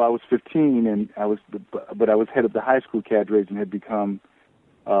although I was 15 and I was head of the high school cadres and had become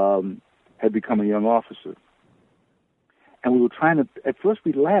a young officer. And we were trying to, at first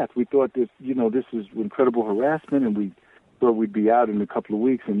we laughed. We thought this is incredible harassment, and we thought we'd be out in a couple of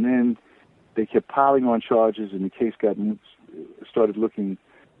weeks. And then they kept piling on charges, and the case started looking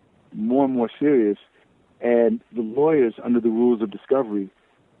more and more serious. And the lawyers, under the rules of discovery,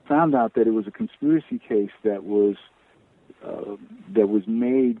 found out that it was a conspiracy case that was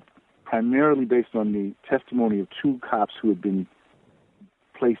made primarily based on the testimony of 2 cops who had been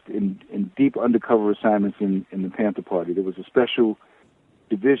placed in deep undercover assignments in the Panther Party. There was a special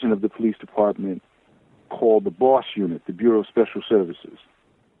division of the police department called the BOSS Unit, the Bureau of Special Services.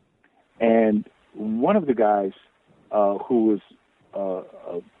 And one of the guys who was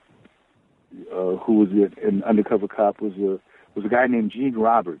an undercover cop was a guy named Gene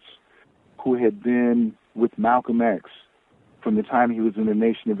Roberts, who had been with Malcolm X from the time he was in the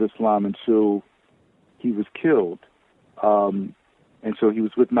Nation of Islam until he was killed. And so he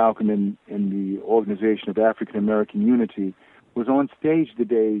was with Malcolm in the Organization of African American Unity, was on stage the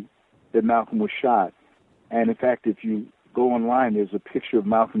day that Malcolm was shot. And in fact, if you go online, there's a picture of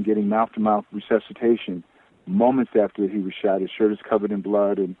Malcolm getting mouth-to-mouth resuscitation moments after he was shot. His shirt is covered in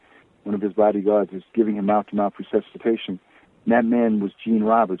blood, and one of his bodyguards is giving him mouth-to-mouth resuscitation. And that man was Gene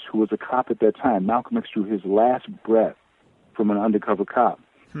Roberts, who was a cop at that time. Malcolm X drew his last breath from an undercover cop.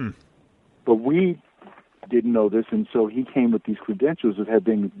 But we didn't know this, and so he came with these credentials of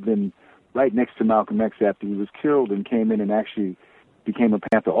having been right next to Malcolm X after he was killed, and came in and actually became a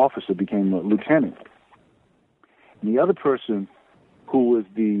Panther officer, became a lieutenant. And the other person who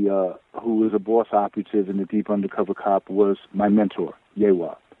was a boss operative and a deep undercover cop was my mentor,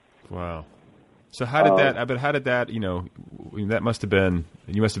 Yewa. Wow. So how did that, that must have been,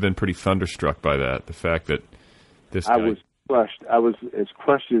 you must have been pretty thunderstruck by that, the fact that this guy... I was crushed. I was as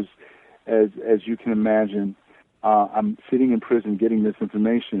crushed as you can imagine. I'm sitting in prison getting this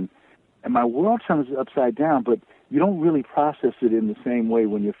information, and my world turns upside down, but you don't really process it in the same way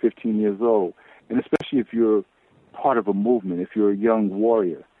when you're 15 years old, and especially if you're part of a movement, if you're a young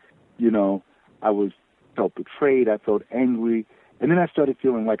warrior. I felt betrayed, I felt angry, and then I started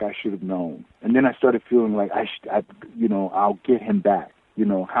feeling like I should have known. And then I started feeling like I'll get him back.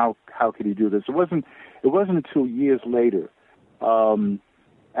 How could he do this? It wasn't until years later,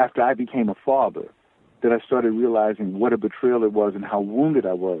 after I became a father, that I started realizing what a betrayal it was and how wounded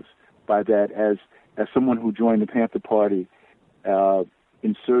I was by that as someone who joined the Panther Party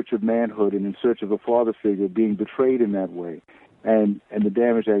in search of manhood and in search of a father figure, being betrayed in that way, and the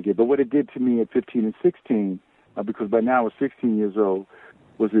damage I did. But what it did to me at 15 and 16, because by now I was 16 years old,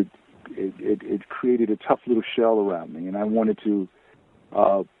 was it it created a tough little shell around me, and I wanted to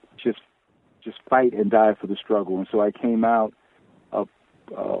just fight and die for the struggle. And so I came out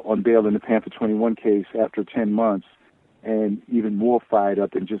on bail in the Panther 21 case after 10 months, and even more fired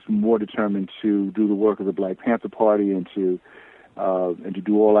up and just more determined to do the work of the Black Panther Party and to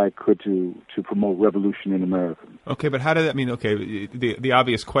do all I could to promote revolution in America. Okay, but how did that mean? Okay, the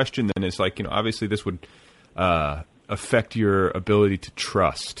obvious question then is like, obviously this would affect your ability to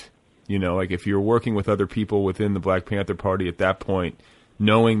trust. Like if you're working with other people within the Black Panther Party at that point,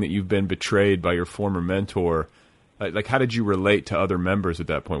 knowing that you've been betrayed by your former mentor, like how did you relate to other members at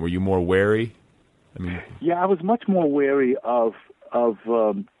that point? Were you more wary? Yeah, I was much more wary of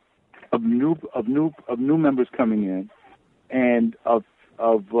new members coming in, and of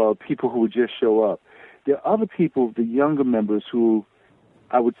people who would just show up. There are other people, the younger members, who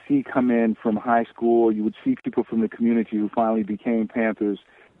I would see come in from high school. You would see people from the community who finally became Panthers.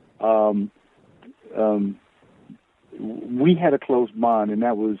 We had a close bond, and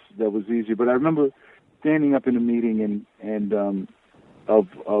that was easy. But I remember standing up in a meeting and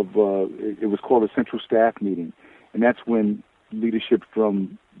it was called a central staff meeting, and that's when leadership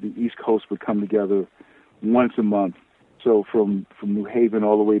from the East Coast would come together once a month. So from New Haven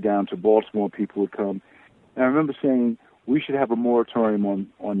all the way down to Baltimore, people would come. And I remember saying we should have a moratorium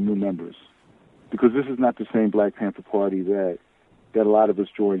on new members, because this is not the same Black Panther Party that a lot of us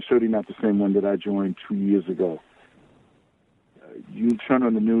joined, certainly not the same one that I joined 2 years ago. You turn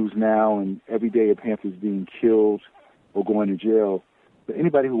on the news now, and every day a Panther is being killed or going to jail. But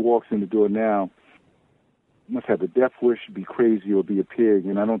anybody who walks in the door now must have a death wish, be crazy, or be a pig,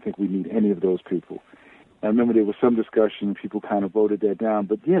 and I don't think we need any of those people. I remember there was some discussion, and people kind of voted that down.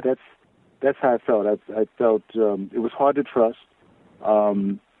 But yeah, that's how I felt. I felt it was hard to trust,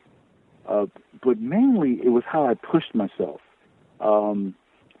 but mainly it was how I pushed myself.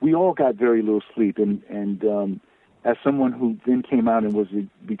 We all got very little sleep, and as someone who then came out and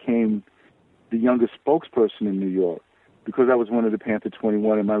became the youngest spokesperson in New York, because I was one of the Panther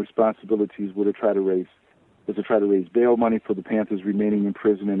 21, and my responsibilities were to try to raise bail money for the Panthers remaining in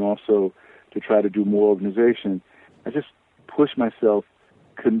prison, and also to try to do more organization. I just pushed myself,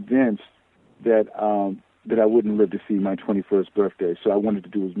 convinced that I wouldn't live to see my 21st birthday. So I wanted to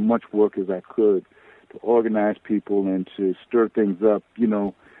do as much work as I could to organize people and to stir things up,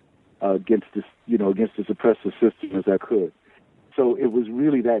 against this oppressive system as I could. So it was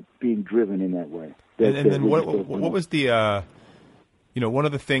really that being driven in that way. And then what was the, one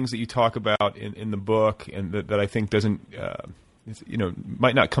of the things that you talk about in the book, and that I think doesn't,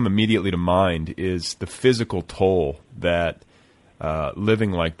 might not come immediately to mind, is the physical toll that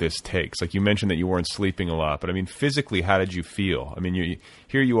living like this takes. Like you mentioned that you weren't sleeping a lot, but physically, how did you feel?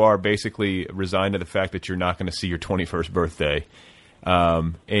 Here you are basically resigned to the fact that you're not going to see your 21st birthday,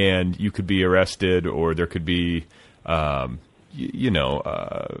 and you could be arrested, or there could be,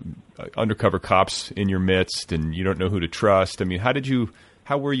 undercover cops in your midst, and you don't know who to trust.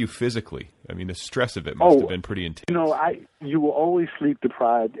 How were you physically? The stress of it must have been pretty intense. You were always sleep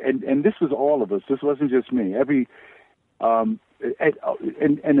deprived, and this was all of us. This wasn't just me.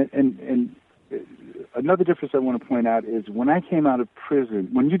 Another difference I want to point out is when I came out of prison,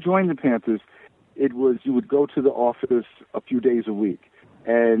 when you joined the Panthers, it was you would go to the office a few days a week,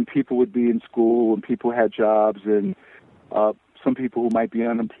 and people would be in school, and people had jobs, and some people who might be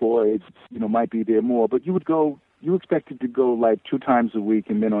unemployed, might be there more. But you expected to go like 2 times a week,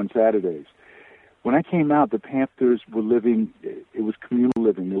 and then on Saturdays. When I came out, the Panthers were living, it was communal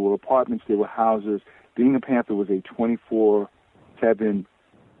living. There were apartments, there were houses. Being a Panther was a 24/7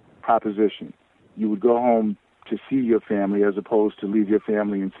 proposition. You would go home to see your family as opposed to leave your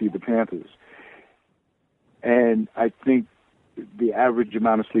family and see the Panthers. And I think the average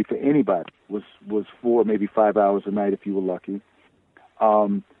amount of sleep for anybody was 4, maybe 5 hours a night if you were lucky.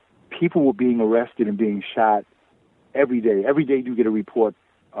 People were being arrested and being shot every day. Every day you get a report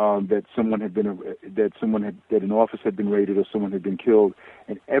that an office had been raided or someone had been killed.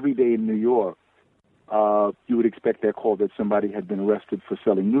 And every day in New York, you would expect that call that somebody had been arrested for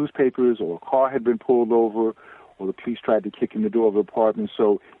selling newspapers, or a car had been pulled over, or the police tried to kick in the door of an apartment.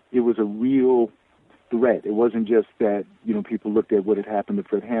 So it was a real threat. It wasn't just that, people looked at what had happened to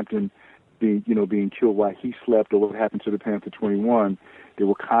Fred Hampton being killed while he slept, or what happened to the Panther 21. There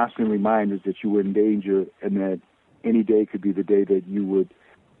were constant reminders that you were in danger, and that any day could be the day that you would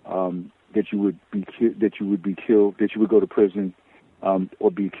be killed, that you would go to prison,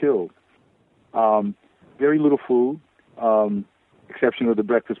 or be killed. Very little food, exception of the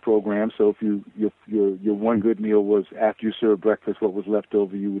breakfast program. So if your one good meal was after you served breakfast, what was left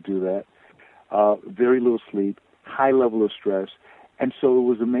over, you would do that. Very little sleep, high level of stress, And so it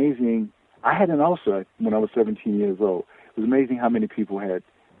was amazing. I had an ulcer when I was 17 years old. It was amazing how many people had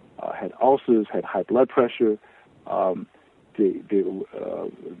ulcers, had high blood pressure. There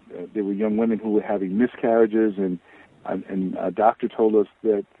were young women who were having miscarriages, and a doctor told us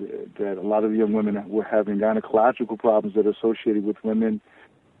that a lot of the young women were having gynecological problems that are associated with women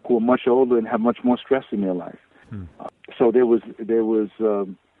who are much older and have much more stress in their life. So there was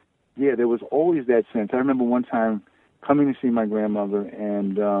always that sense. I remember one time coming to see my grandmother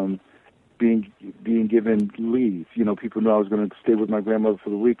and being given leave. You know, people knew I was going to stay with my grandmother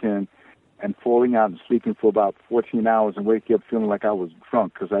for the weekend, and falling out and sleeping for about 14 hours and waking up feeling like I was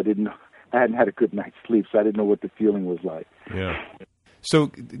drunk because I hadn't had a good night's sleep, so I didn't know what the feeling was like. Yeah.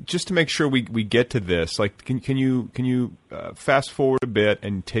 So just to make sure we get to this, like, can you fast forward a bit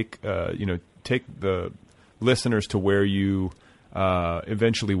and take the listeners to where you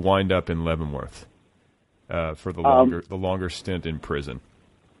eventually wind up in Leavenworth for the longer stint in prison?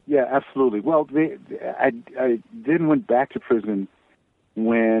 Yeah, absolutely. Well, I then went back to prison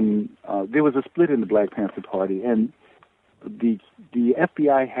when there was a split in the Black Panther Party, and the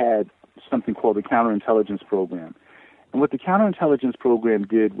FBI had something called the Counterintelligence Program. And what the Counterintelligence Program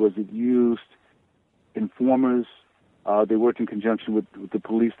did was it used informers. They worked in conjunction with the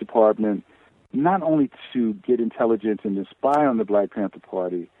police department, not only to get intelligence and to spy on the Black Panther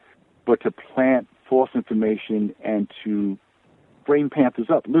Party, but to plant false information and to frame Panthers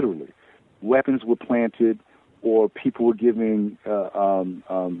up, literally. Weapons were planted, or people were giving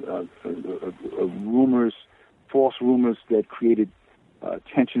rumors, false rumors that created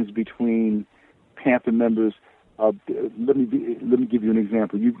tensions between Panther members. Let me give you an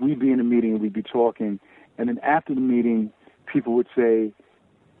example. We'd be in a meeting and we'd be talking, and then after the meeting, people would say,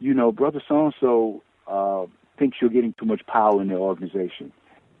 you know, Brother so-and-so thinks you're getting too much power in their organization,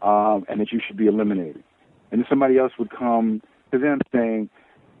 and that you should be eliminated. And then somebody else would come to them saying,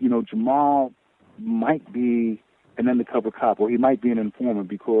 you know, Jamal might be an undercover cop, or he might be an informant,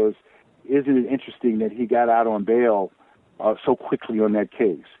 because isn't it interesting that he got out on bail so quickly on that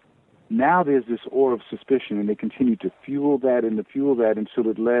case? Now there's this aura of suspicion, and they continue to fuel that until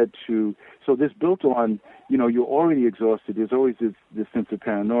it led to, so this built on, you know, you're already exhausted, there's always this sense of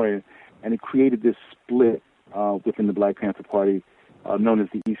paranoia, and it created this split within the Black Panther Party known as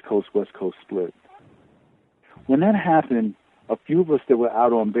the East Coast-West Coast split. When that happened, a few of us that were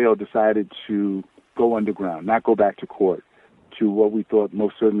out on bail decided to go underground, not go back to court, to what we thought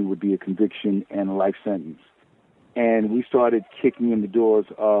most certainly would be a conviction and a life sentence. And we started kicking in the doors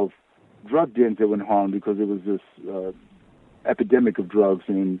of drug dens that were in Harlem, because there was this epidemic of drugs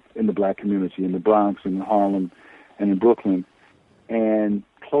in the black community, in the Bronx, in Harlem, and in Brooklyn. And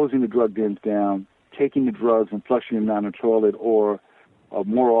closing the drug dens down, taking the drugs and flushing them down the toilet, or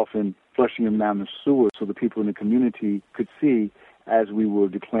more often flushing them down the sewer so the people in the community could see, as we were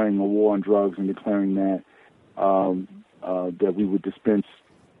declaring a war on drugs and declaring that that we would dispense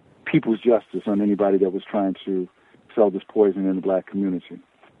people's justice on anybody that was trying to sell this poison in the black community.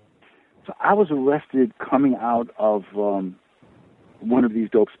 So I was arrested coming out of one of these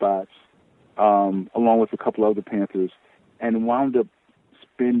dope spots, along with a couple other Panthers, and wound up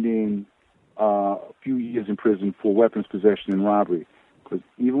spending a few years in prison for weapons possession and robbery. Because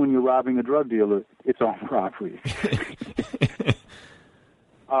even when you're robbing a drug dealer, it's armed robbery.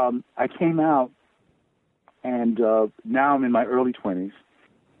 I came out, and now I'm in my early 20s,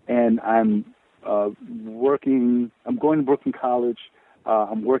 and I'm working. I'm going to Brooklyn College.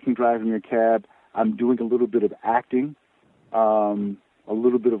 I'm working driving a cab. I'm doing a little bit of acting, a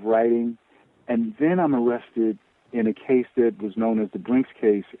little bit of writing, and then I'm arrested in a case that was known as the Brinks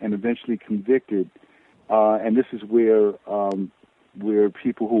case, and eventually convicted. And this is where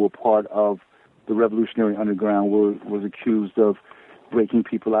people who were part of the Revolutionary Underground was accused of breaking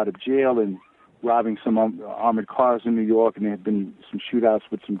people out of jail and robbing some armored cars in New York, and there had been some shootouts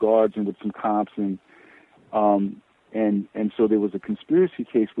with some guards and with some cops, and so there was a conspiracy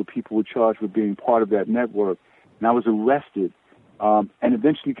case where people were charged with being part of that network. And I was arrested and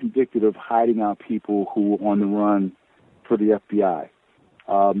eventually convicted of hiding out people who were on the run for the FBI.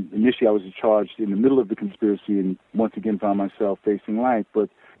 Initially, I was charged in the middle of the conspiracy and once again found myself facing life, but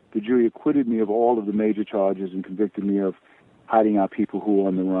the jury acquitted me of all of the major charges and convicted me of hiding out people who were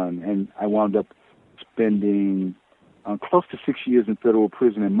on the run. And I wound up spending close to 6 years in federal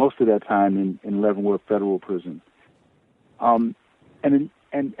prison, and most of that time in Leavenworth Federal Prison. And an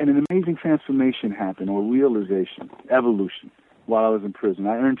amazing transformation happened, or realization, evolution, while I was in prison.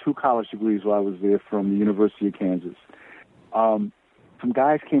 I earned 2 college degrees while I was there from the University of Kansas. Some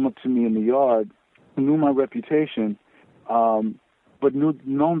guys came up to me in the yard who knew my reputation, but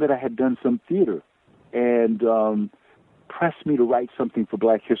known that I had done some theater. And pressed me to write something for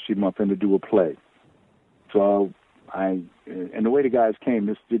Black History Month and to do a play. So and the way the guys came,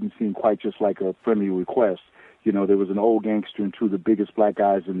 this didn't seem quite just like a friendly request. You know, there was an old gangster and two of the biggest black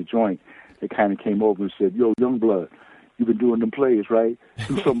guys in the joint that kind of came over and said, "Yo, Youngblood, you've been doing them plays, right?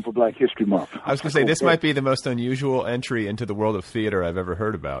 Do something for Black History Month." I was going to say, this might be the most unusual entry into the world of theater I've ever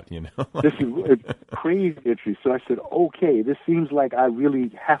heard about, you know? This is a crazy entry. So I said, okay, this seems like I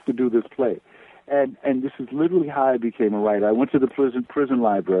really have to do this play. And this is literally how I became a writer. I went to the prison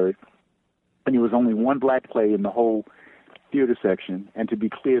library, and there was only one black play in the whole theater section. And to be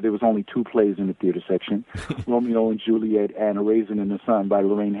clear, there was only two plays in the theater section, Romeo and Juliet and A Raisin in the Sun by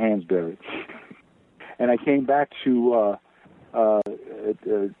Lorraine Hansberry. And I came back to the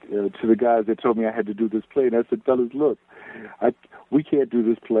guys that told me I had to do this play, and I said, fellas, look, we can't do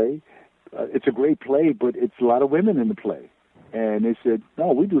this play. It's a great play, but it's a lot of women in the play. And they said,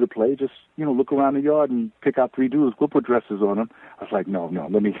 no, we do the play. Just, you know, look around the yard and pick out three dudes. We'll put dresses on them. I was like, no,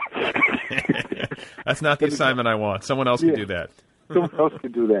 let me. That's not the assignment I want. Someone else can do that. Someone else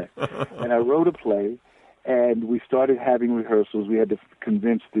can do that. And I wrote a play, and we started having rehearsals. We had to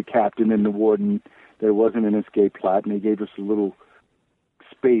convince the captain and the warden that it wasn't an escape plot, and they gave us a little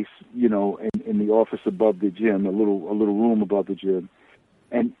space, you know, in the office above the gym, a little room above the gym.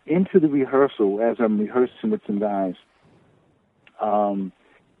 And into the rehearsal, as I'm rehearsing with some guys,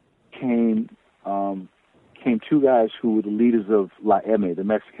 came two guys who were the leaders of La M, the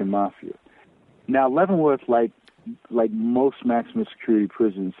Mexican Mafia. Now, Leavenworth, like most maximum security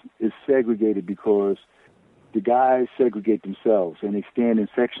prisons, is segregated because the guys segregate themselves, and they stand in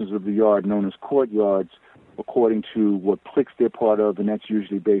sections of the yard known as courtyards according to what cliques they're part of, and that's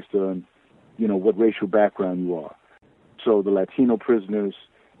usually based on, you know, what racial background you are. So the Latino prisoners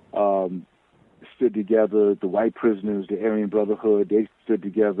stood together, the white prisoners, the Aryan Brotherhood, they stood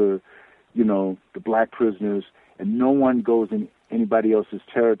together, you know, the black prisoners, and no one goes in anybody else's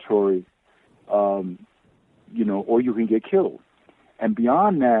territory, you know, or you can get killed. And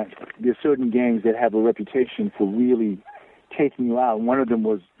beyond that, there's certain gangs that have a reputation for really taking you out. One of them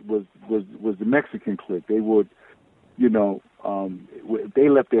was the Mexican clique. They would, you know, if they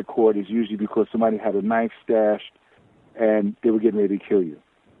left their quarters usually because somebody had a knife stashed and they were getting ready to kill you.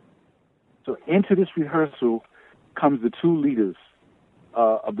 So into this rehearsal comes the two leaders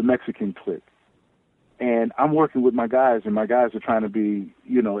of the Mexican clique. And I'm working with my guys, and my guys are trying to be,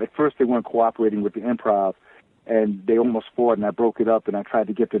 you know, at first they weren't cooperating with the improv, and they almost fought, and I broke it up, and I tried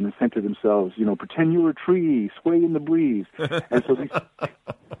to get them to center themselves, you know, pretend you're a tree, sway in the breeze. And so,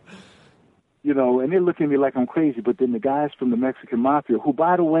 you know, and they're looking at me like I'm crazy, but then the guys from the Mexican Mafia, who,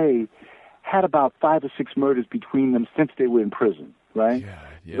 by the way, had about 5 or 6 murders between them since they were in prison, right? Yeah.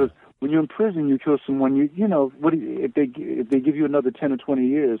 Because when you're in prison, you kill someone, you know, if they give you another 10 or 20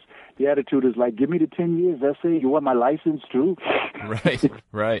 years, the attitude is like, give me the 10 years, that's it, you want my license too?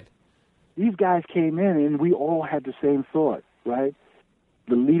 Right. These guys came in, and we all had the same thought, right?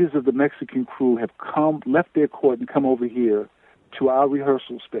 The leaders of the Mexican crew have left their court and come over here to our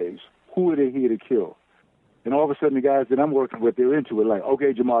rehearsal space. Who are they here to kill? And all of a sudden, the guys that I'm working with, they're into it. Like,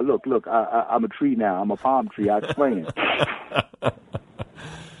 okay, Jamal, look, I'm a tree now. I'm a palm tree. I explain it.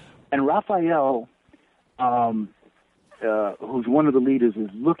 And Raphael, who's one of the leaders, is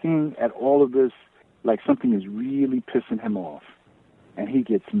looking at all of this like something is really pissing him off. And he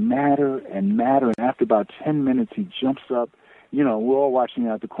gets madder and madder, and after about 10 minutes, he jumps up. You know, we're all watching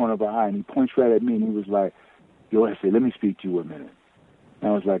out the corner of our eye, and he points right at me, and he was like, yo, I say, let me speak to you a minute.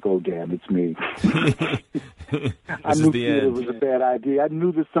 And I was like, oh, damn, it's me. I knew it was a bad idea. I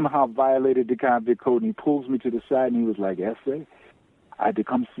knew this somehow violated the convict code, and he pulls me to the side, and he was like, Essay, I had to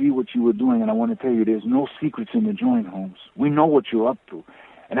come see what you were doing, and I want to tell you there's no secrets in the joint, Holmes. We know what you're up to.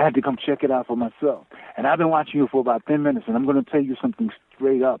 And I had to come check it out for myself. And I've been watching you for about 10 minutes, and I'm going to tell you something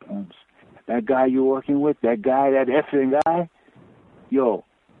straight up, Holmes. That guy you're working with, that guy, that effing guy, yo,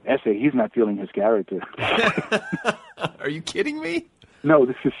 Essay, he's not feeling his character. Are you kidding me? No,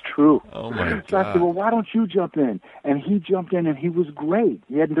 this is true. Oh, my God. So I said, well, why don't you jump in? And he jumped in, and he was great.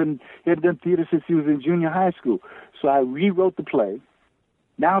 He hadn't done theater since he was in junior high school. So I rewrote the play.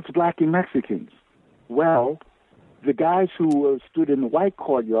 Now it's Black and Mexicans. Well, the guys who stood in the white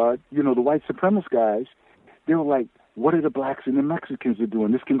courtyard, you know, the white supremacist guys, they were like, what are the blacks and the Mexicans are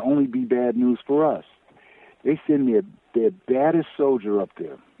doing? This can only be bad news for us. They send their baddest soldier up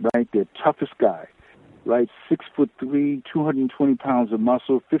there, right, their toughest guy, right, 6'3", 220 pounds of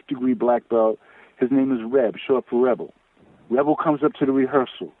muscle, 5th-degree black belt. His name is Reb, short for Rebel. Rebel comes up to the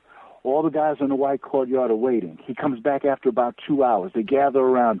rehearsal. All the guys in the white courtyard are waiting. He comes back after about 2 hours. They gather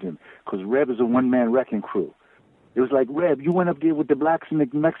around him because Reb is a one-man wrecking crew. It was like, Reb, you went up there with the blacks and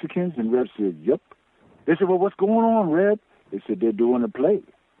the Mexicans? And Reb said, yep. They said, well, what's going on, Reb? They said, they're doing a play.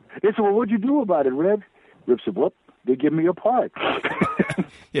 They said, well, what'd you do about it, Reb? Reb said, well, they give me a part. Yeah,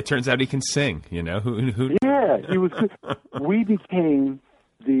 it turns out he can sing, you know. Who? Yeah, he was. We became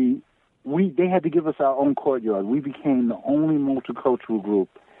they had to give us our own courtyard. We became the only multicultural group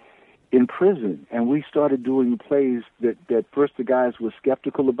in prison, and we started doing plays that first the guys were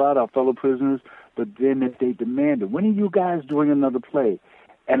skeptical about, our fellow prisoners, but then that they demanded, when are you guys doing another play?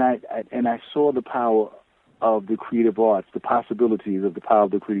 And I saw the power of the creative arts, the possibilities of the power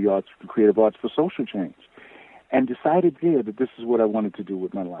of the creative arts for social change, and decided there that this is what I wanted to do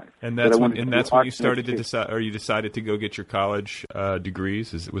with my life. And that's when you started to decide, or you decided to go get your college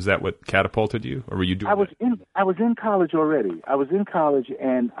degrees. Was that what catapulted you, or were you doing? I was in college already. I was in college,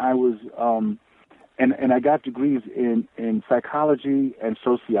 and I was and I got degrees in psychology and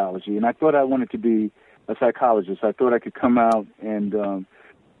sociology. And I thought I wanted to be a psychologist. I thought I could come out and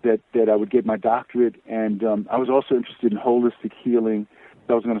that I would get my doctorate. And I was also interested in holistic healing.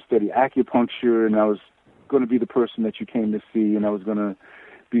 So I was going to study acupuncture, and I was going to be the person that you came to see, and I was going to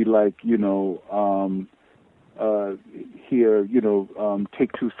be like,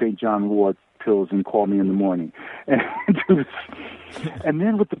 take 2 St. John Wort pills and call me in the morning. And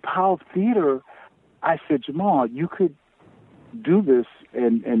then with the power of theater, I said, Jamal, you could do this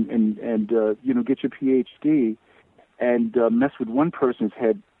and get your PhD and mess with one person's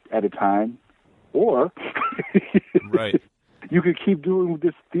head at a time, or right. You could keep doing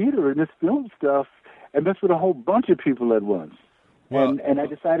this theater and this film stuff and mess with a whole bunch of people at once. Well, and I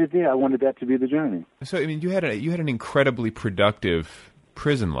decided I wanted that to be the journey. So, I mean, you had an incredibly productive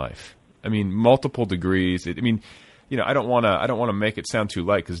prison life. I mean, multiple degrees. I don't want to make it sound too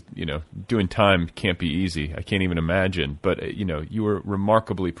light, because doing time can't be easy. I can't even imagine. But you were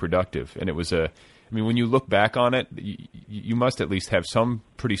remarkably productive, and it was when you look back on it, you must at least have some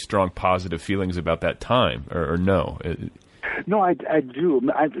pretty strong positive feelings about that time, or no? No, I do.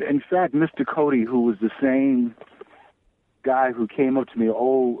 In fact, Mr. Cody, who was the same guy who came up to me,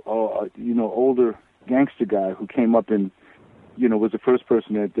 older gangster guy who came up and, was the first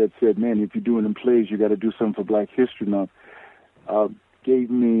person that said, man, if you're doing them plays, you got to do something for Black History Month, gave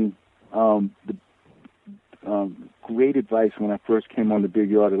me great advice when I first came on the Big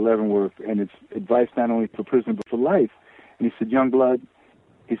Yard at Leavenworth, and it's advice not only for prison but for life. And he said, young blood,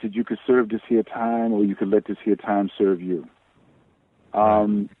 he said, you could serve this here time, or you could let this here time serve you.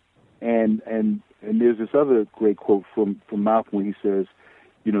 And there's this other great quote from Malcolm where he says,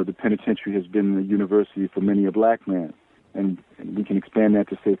 the penitentiary has been the university for many a black man, and we can expand that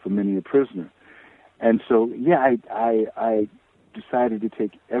to say for many a prisoner. And so, I decided to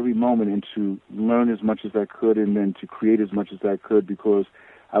take every moment and to learn as much as I could, and then to create as much as I could, because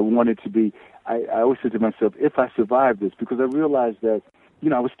I wanted to be. I always said to myself, if I survive this, because I realized that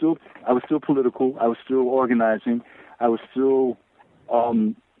I was still political, I was still organizing, I was still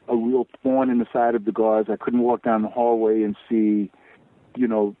a real thorn in the side of the guards. I couldn't walk down the hallway and see,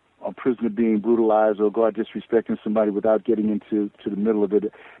 a prisoner being brutalized or a guard disrespecting somebody without getting into the middle of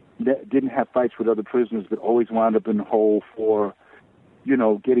it. Didn't have fights with other prisoners, but always wound up in the hole for,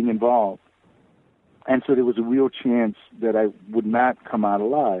 getting involved. And so there was a real chance that I would not come out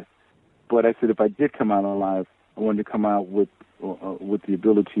alive. But I said if I did come out alive, I wanted to come out with the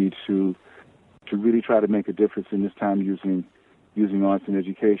ability to really try to make a difference in this time using arts and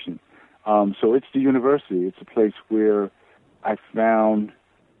education. So it's the university. It's a place where I found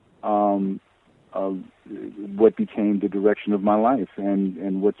what became the direction of my life,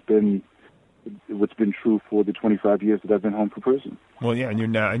 and what's been true for the 25 years that I've been home from prison. Well, yeah,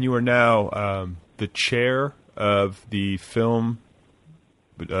 and you are now the chair of the film.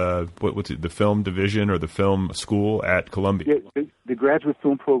 What's it? The film division or the film school at Columbia? Yeah, the graduate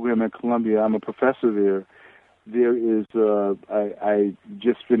film program at Columbia. I'm a professor there. There is. I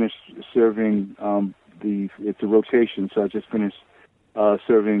just finished serving it's a rotation, so I just finished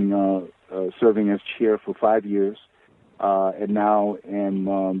serving as chair for 5 years, and now am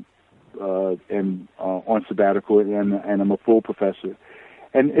on sabbatical, and I'm a full professor.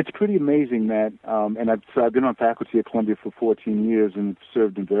 And it's pretty amazing that, I've been on faculty at Columbia for 14 years and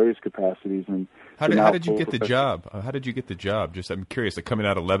served in various capacities. And how did you get the job? How did you get the job? Just I'm curious. Like coming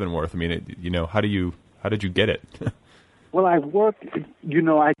out of Leavenworth, I mean, how did you get it? Well, I worked.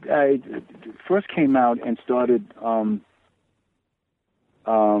 I first came out and started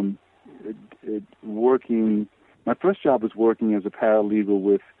working. My first job was working as a paralegal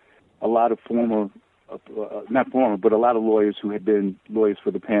with a lot of a lot of lawyers who had been lawyers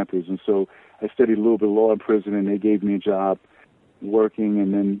for the Panthers. And so I studied a little bit of law in prison, and they gave me a job working,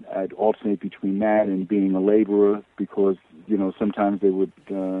 and then I'd alternate between that and being a laborer, because, sometimes they would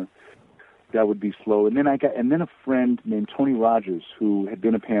that would be slow. And then a friend named Tony Rogers, who had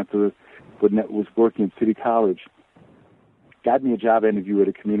been a Panther but was working at City College, got me a job interview at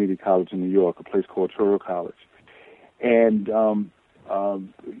a community college in New York, a place called Touro College. And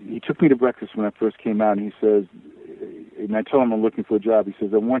he took me to breakfast when I first came out, and he says, and I told him I'm looking for a job. He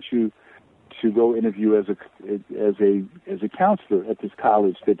says, I want you to go interview as a counselor at this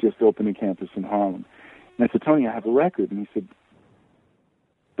college that just opened a campus in Harlem. And I said, Tony, I have a record. And he said,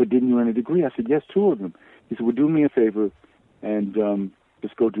 but didn't you earn a degree? I said, yes, 2 of them. He said, well, do me a favor and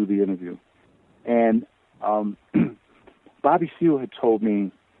just go do the interview. And Bobby Seale had told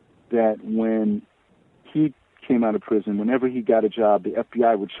me that when he came out of prison, whenever he got a job, the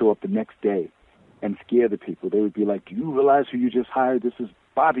FBI would show up the next day and scare the people. They would be like, do you realize who you just hired? This is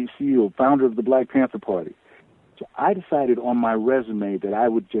Bobby Seale, founder of the Black Panther Party. So I decided on my resume that I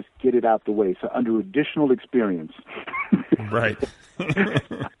would just get it out the way. So under additional experience. Right.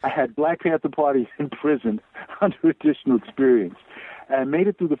 I had Black Panther Party in prison under additional experience. And I made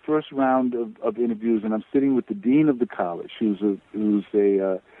it through the first round of interviews, and I'm sitting with the dean of the college, who's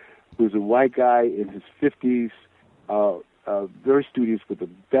a white guy in his 50s, very studious with a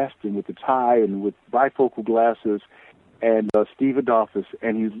vest and with a tie and with bifocal glasses, and Steve Adolphus,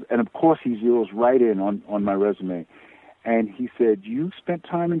 and of course he zeroes right in on my resume, and he said, "You spent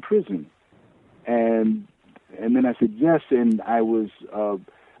time in prison," and then I said yes, and I was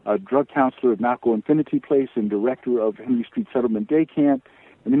a drug counselor at Naco Infinity Place and director of Henry Street Settlement Day Camp,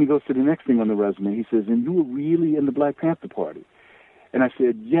 and then he goes to the next thing on the resume. He says, "And you were really in the Black Panther Party." And I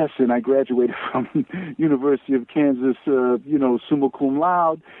said, yes, and I graduated from University of Kansas, summa cum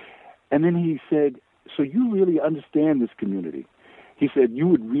laude. And then he said, so you really understand this community. He said, you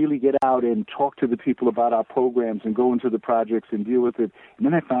would really get out and talk to the people about our programs and go into the projects and deal with it. And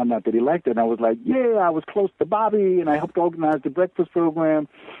then I found out that he liked it, and I was like, yeah, I was close to Bobby, and I helped organize the breakfast program.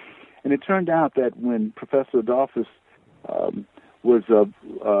 And it turned out that when Professor Adolphus was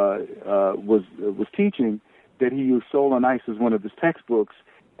teaching, that he used Soul on Ice as one of his textbooks,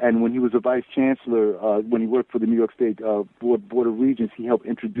 and when he was a vice chancellor, when he worked for the New York State Board of Regents, he helped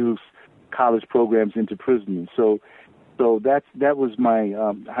introduce college programs into prisons. So that was my.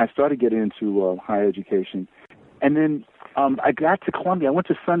 I started getting into higher education, and then I got to Columbia. I went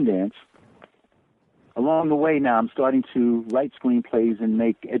to Sundance. Along the way, now I'm starting to write screenplays and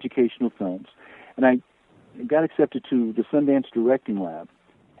make educational films, and I got accepted to the Sundance Directing Lab.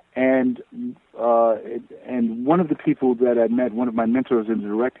 And one of the people that I met, one of my mentors in the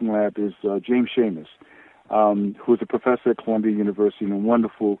directing lab, is James Seamus, who is a professor at Columbia University and a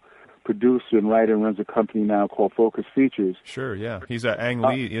wonderful producer and writer, and runs a company now called Focus Features. Sure, yeah. He's Ang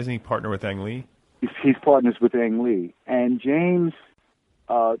Lee. Isn't he partner with Ang Lee? He's partners with Ang Lee. And James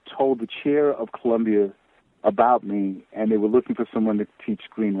told the chair of Columbia about me, and they were looking for someone to teach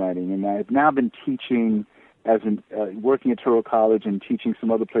screenwriting. And I've now been teaching working at Touro College and teaching some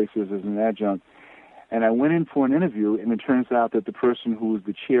other places as an adjunct. And I went in for an interview, and it turns out that the person who was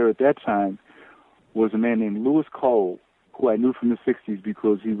the chair at that time was a man named Louis Cole, who I knew from the 60s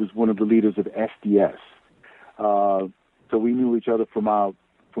because he was one of the leaders of SDS. So we knew each other from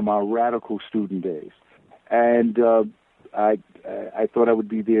our radical student days. And I thought I would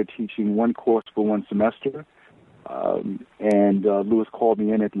be there teaching one course for one semester. And Louis called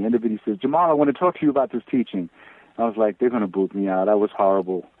me in at the end of it. He says, Jamal, I want to talk to you about this teaching. I was like, they're going to boot me out. I was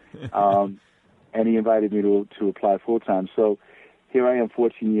horrible. And he invited me to apply full-time. So here I am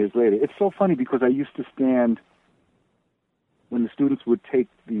 14 years later. It's so funny because I used to stand when the students would take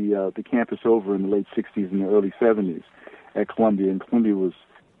the campus over in the late 60s and the early 70s at Columbia. And Columbia was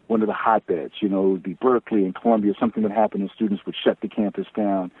one of the hotbeds. You know, it would be Berkeley and Columbia. Something would happen and students would shut the campus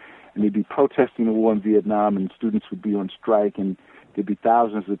down. And they'd be protesting the war in Vietnam, and students would be on strike, and there'd be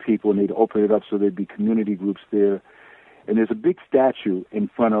thousands of people, and they'd open it up so there'd be community groups there. And there's a big statue in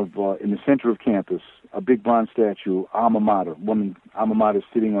front of, in the center of campus, a big bronze statue, Alma Mater. Alma Mater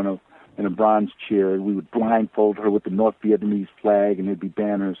sitting in a bronze chair. We would blindfold her with the North Vietnamese flag, and there'd be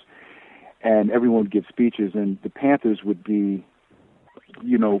banners, and everyone would give speeches, and the Panthers would be,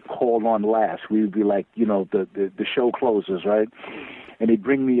 called on last. We would be like, the show closes, right? And they'd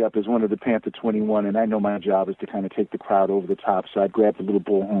bring me up as one of the Panther 21, and I know my job is to kind of take the crowd over the top, so I'd grab the little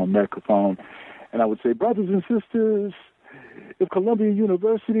bullhorn microphone, and I would say, brothers and sisters, if Columbia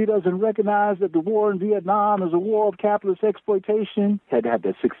University doesn't recognize that the war in Vietnam is a war of capitalist exploitation, had to have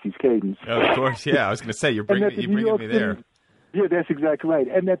that 60s cadence. Oh, of course, yeah. I was going to say, you're bringing me there. Yeah, that's exactly right.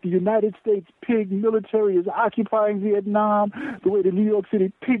 And that the United States pig military is occupying Vietnam the way the New York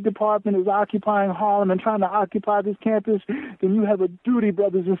City pig department is occupying Harlem and trying to occupy this campus, then you have a duty,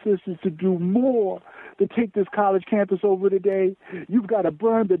 brothers and sisters, to do more to take this college campus over today. You've got to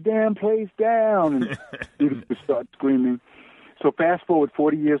burn the damn place down. And students would start screaming. So fast forward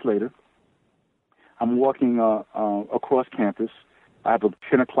 40 years later, I'm walking across campus. I have a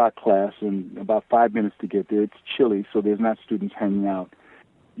 10 o'clock class and about 5 minutes to get there. It's chilly, so there's not students hanging out,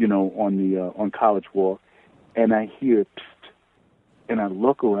 on College Walk. And I hear psst, and I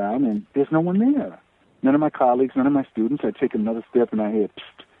look around, and there's no one there. None of my colleagues, none of my students. I take another step, and I hear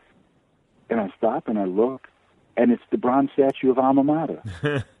psst. And I stop, and I look, and it's the bronze statue of Alma Mater.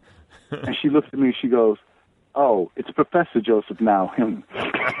 And she looks at me, and she goes, "Oh, it's Professor Joseph now."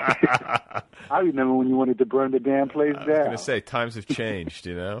 I remember when you wanted to burn the damn place down. I was going to say, times have changed,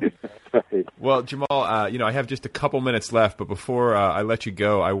 Right. Well, Jamal, I have just a couple minutes left, but before I let you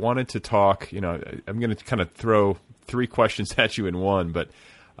go, I wanted to talk, I'm going to kind of throw three questions at you in one, but,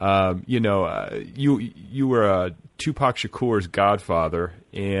 you were Tupac Shakur's godfather,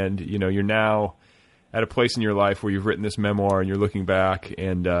 and, you're now at a place in your life where you've written this memoir and you're looking back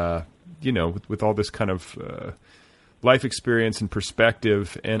and, with all this kind of life experience and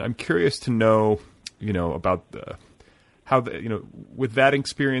perspective, and I'm curious to know, about how with that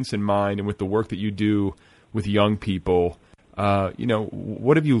experience in mind and with the work that you do with young people,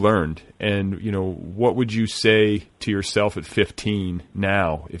 what have you learned, and what would you say to yourself at 15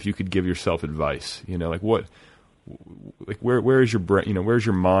 now if you could give yourself advice? Where is your brain? Where's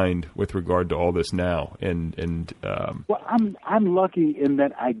your mind with regard to all this now? Well, I'm lucky in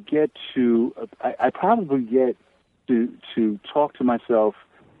that I get to I probably get to talk to myself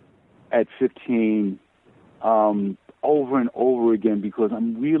at 15 over and over again, because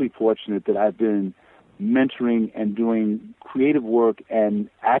I'm really fortunate that I've been mentoring and doing creative work and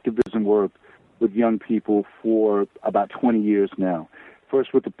activism work with young people for about 20 years now. First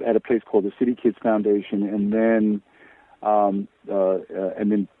at a place called the City Kids Foundation, and then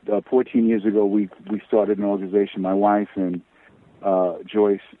 14 years ago we started an organization. My wife and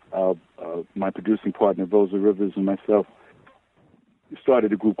Joyce, my producing partner, Rosa Rivers, and myself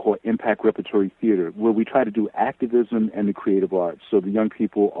started a group called Impact Repertory Theater, where we try to do activism and the creative arts. So the young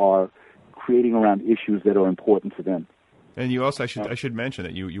people are creating around issues that are important to them. And you also, I should mention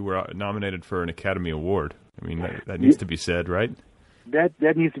that you were nominated for an Academy Award. I mean, that needs to be said, right?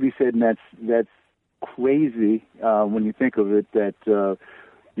 That needs to be said, and that's crazy when you think of it. That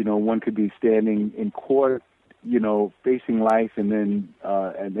one could be standing in court, facing life, and then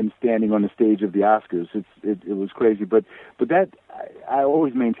standing on the stage of the Oscars. It was crazy, but that I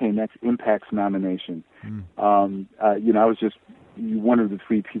always maintain that's Impact's nomination. I was just one of the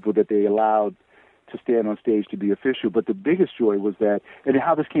three people that they allowed to stand on stage to be official. But the biggest joy was that, and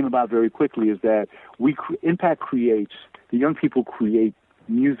how this came about very quickly, is that Impact creates, the young people create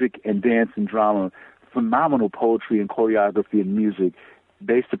music and dance and drama, phenomenal poetry and choreography and music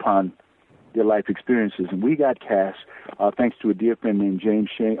based upon their life experiences. And we got cast thanks to a dear friend named Jim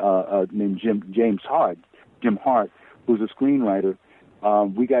Hart, who's a screenwriter.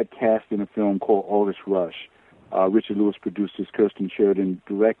 We got cast in a film called August Rush. Richard Lewis produced this, Kirsten Sheridan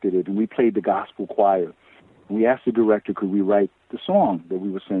directed it, and we played the gospel choir. And we asked the director, could we write the song that we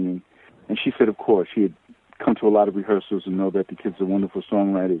were singing? And she said, of course. She had come to a lot of rehearsals and know that the kids are wonderful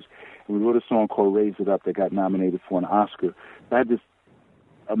songwriters. And we wrote a song called Raise It Up that got nominated for an Oscar. So I had this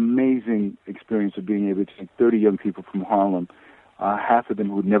amazing experience of being able to take 30 young people from Harlem, half of them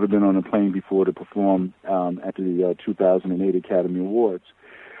who had never been on a plane before, to perform at the 2008 Academy Awards.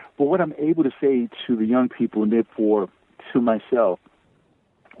 But what I'm able to say to the young people, and therefore to myself,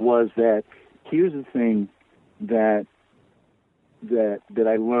 was that here's the thing that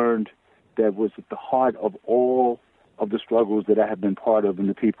I learned that was at the heart of all of the struggles that I have been part of and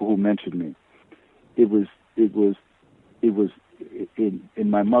the people who mentored me. It was in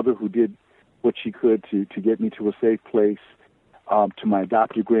my mother, who did what she could to get me to a safe place, to my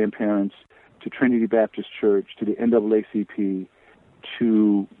adopted grandparents, to Trinity Baptist Church, to the NAACP,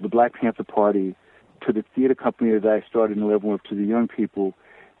 to the Black Panther Party, to the theater company that I started in Leavenworth, to the young people,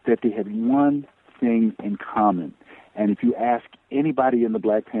 that they had one thing in common. And if you ask anybody in the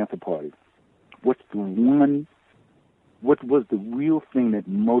Black Panther Party, what was the real thing that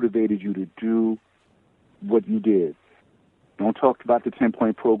motivated you to do what you did? Don't talk about the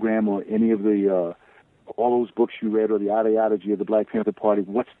 10-point program or any of the all those books you read or the ideology of the Black Panther Party.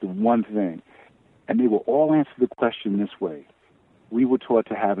 What's the one thing? And they will all answer the question this way. We were taught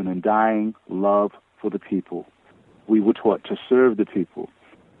to have an undying love for the people. We were taught to serve the people.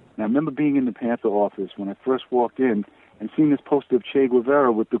 And I remember being in the Panther office when I first walked in and seeing this poster of Che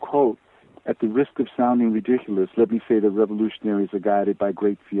Guevara with the quote, "At the risk of sounding ridiculous, let me say that revolutionaries are guided by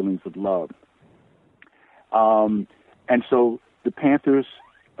great feelings of love." And so the Panthers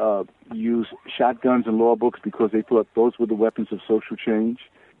use shotguns and law books because they thought those were the weapons of social change.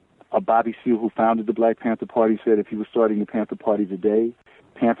 Bobby Seale, who founded the Black Panther Party, said if he was starting the Panther Party today,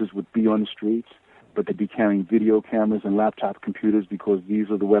 Panthers would be on the streets, but they'd be carrying video cameras and laptop computers because these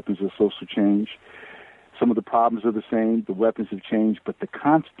are the weapons of social change. Some of the problems are the same, the weapons have changed, but the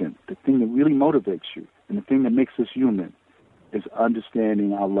constant, the thing that really motivates you, and the thing that makes us human, is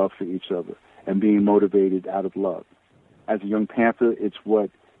understanding our love for each other and being motivated out of love. As a young Panther, it's what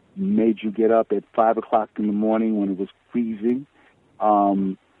made you get up at 5 o'clock in the morning when it was freezing,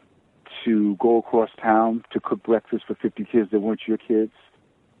 to go across town to cook breakfast for 50 kids that weren't your kids,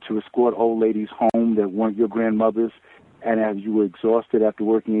 to escort old ladies home that weren't your grandmothers, and as you were exhausted after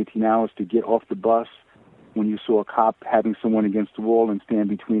working 18 hours, to get off the bus when you saw a cop having someone against the wall and stand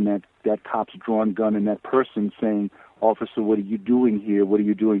between that cop's drawn gun and that person saying, "Officer, what are you doing here? What are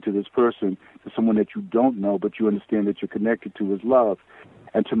you doing to this person?" To someone that you don't know, but you understand that you're connected to is love.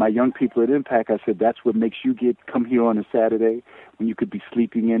 And to my young people at Impact, I said, that's what makes you come here on a Saturday when you could be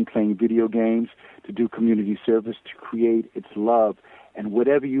sleeping in, playing video games, to do community service, to create. It's love. And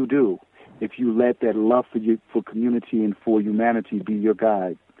whatever you do, if you let that love for community and for humanity be your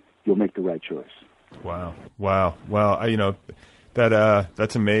guide, you'll make the right choice. Wow.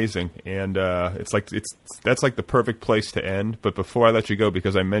 That's amazing. And that's like the perfect place to end. But before I let you go,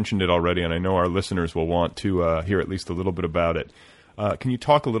 because I mentioned it already, and I know our listeners will want to hear at least a little bit about it. Can you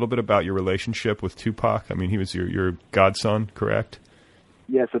talk a little bit about your relationship with Tupac? I mean, he was your godson, correct?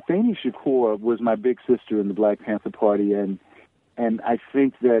 Yes, Afeni Shakur was my big sister in the Black Panther Party, and I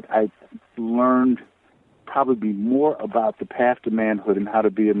think that I learned probably more about the path to manhood and how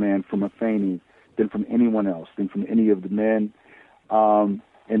to be a man from Afeni than from anyone else, than from any of the men,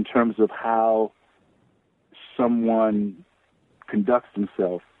 in terms of how someone conducts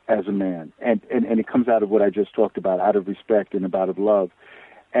himself as a man. And it comes out of what I just talked about, out of respect and out of love.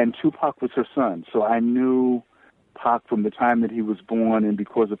 And Tupac was her son, so I knew Pac from the time that he was born, and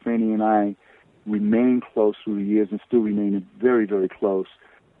because Afeni and I remained close through the years and still remain very, very close,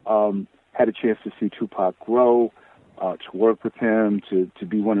 had a chance to see Tupac grow, to work with him, to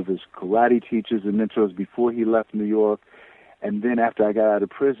be one of his karate teachers and mentors before he left New York, and then after I got out of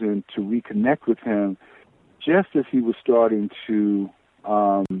prison, to reconnect with him just as he was starting to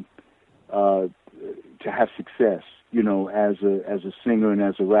have success, you know, as a singer and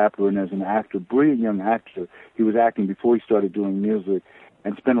as a rapper and as an actor, brilliant young actor. He was acting before he started doing music,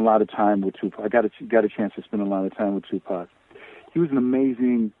 and spent a lot of time with Tupac. I got a chance to spend a lot of time with Tupac. He was an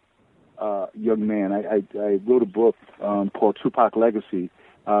amazing young man. I wrote a book called Tupac Legacy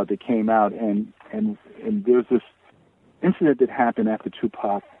that came out, and there's this incident that happened after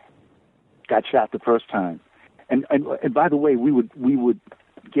Tupac got shot the first time. And by the way, we would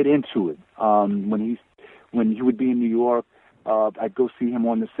get into it when he would be in New York. I'd go see him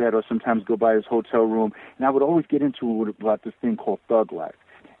on the set, or sometimes go by his hotel room, and I would always get into it about this thing called thug life.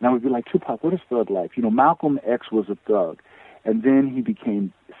 And I would be like, Tupac, what is thug life? You know, Malcolm X was a thug, and then he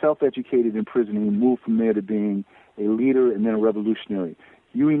became self-educated in prison, and he moved from there to being a leader and then a revolutionary.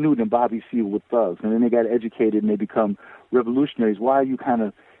 Huey Newton and Bobby Seale were thugs, and then they got educated and they become revolutionaries. Why are you kind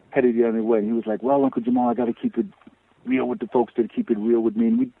of headed the other way? And he was like, well, Uncle Jamal, I got to keep it real with the folks that keep it real with me,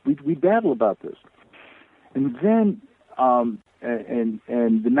 and we battle about this. And then, and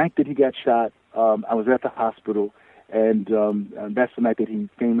the night that he got shot, I was at the hospital, and that's the night that he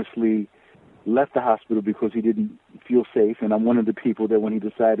famously left the hospital because he didn't feel safe. And I'm one of the people that when he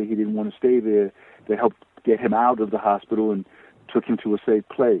decided he didn't want to stay there, they helped get him out of the hospital and took him to a safe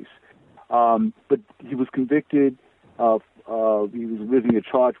place. But he was convicted of, he was originally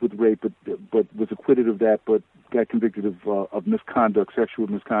charged with rape, but was acquitted of that, but got convicted of misconduct, sexual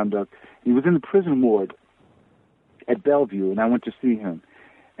misconduct. He was in the prison ward at Bellevue, and I went to see him.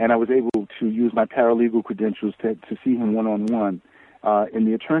 And I was able to use my paralegal credentials to see him one-on-one in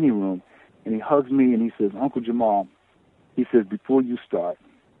the attorney room. And he hugs me and he says, Uncle Jamal, he says, before you start,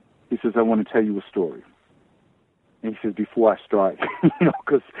 he says, I want to tell you a story. And he says, before I start, you know,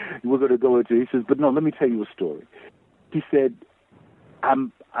 because we're going to go into, he says, but no, let me tell you a story. He said,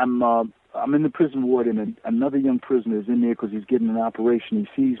 I'm in the prison ward, and another young prisoner is in there because he's getting an operation. He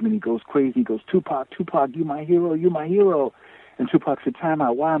sees me and he goes crazy. He goes, Tupac, you my hero, you my hero. And Tupac said, time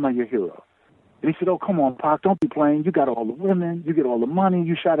out, why am I your hero? And he said, oh, come on, Pac, don't be playing. You got all the women, you get all the money,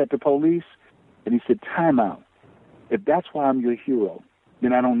 you shot at the police. And he said, time out. If that's why I'm your hero,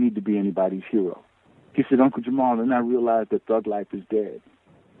 then I don't need to be anybody's hero. He said, Uncle Jamal, and I realized that thug life is dead.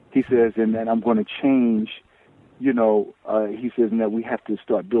 He says, and that I'm going to change, you know, he says, and that we have to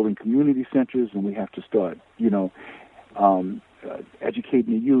start building community centers, and we have to start, you know,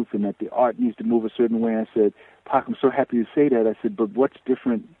 educating the youth, and that the art needs to move a certain way. I said, Pac, I'm so happy you say that. I said, but what's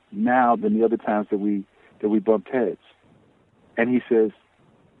different now than the other times that we bumped heads? And he says,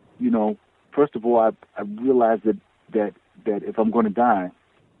 first of all, I realized that if I'm going to die,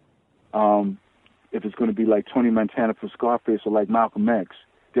 if it's going to be like Tony Montana from Scarface or like Malcolm X,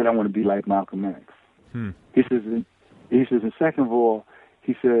 then I want to be like Malcolm X. He says, and second of all,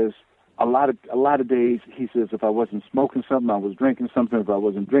 he says, a lot of days, he says, if I wasn't smoking something, I was drinking something. If I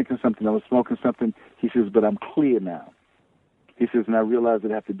wasn't drinking something, I was smoking something. He says, but I'm clear now. He says, and I realize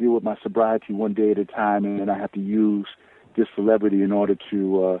that I have to deal with my sobriety one day at a time, and then I have to use this celebrity in order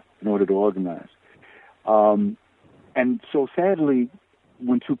to organize. And so sadly,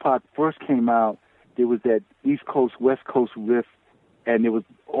 when Tupac first came out, there was that East Coast, West Coast rift, and there was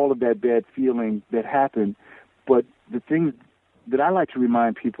all of that bad feeling that happened. But the thing that I like to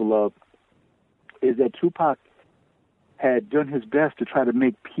remind people of is that Tupac had done his best to try to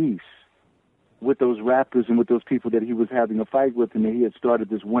make peace with those rappers and with those people that he was having a fight with, and that he had started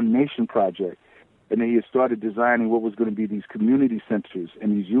this One Nation project, and that he had started designing what was going to be these community centers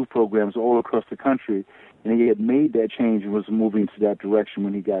and these youth programs all across the country, and he had made that change and was moving to that direction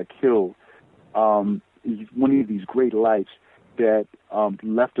when he got killed. He's one of these great lights that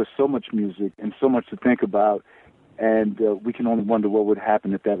left us so much music and so much to think about, and we can only wonder what would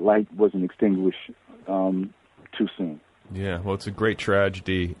happen if that light wasn't extinguished too soon. Yeah, well, it's a great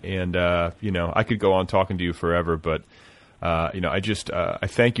tragedy, and I could go on talking to you forever, but I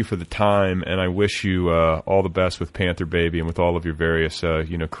thank you for the time, and I wish you all the best with Panther Baby and with all of your various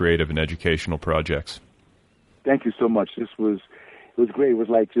creative and educational projects. Thank you so much. It was great. It was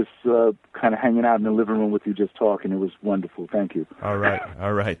like just kind of hanging out in the living room with you, just talking. It was wonderful. Thank you. All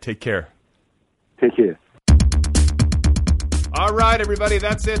right. Take care. Take care. All right, everybody,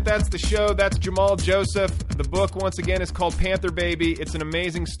 that's it. That's the show. That's Jamal Joseph. The book, once again, is called Panther Baby. It's an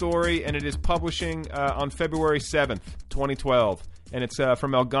amazing story, and it is publishing on February 7th, 2012. And it's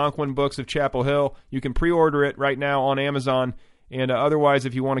from Algonquin Books of Chapel Hill. You can pre-order it right now on Amazon. And otherwise,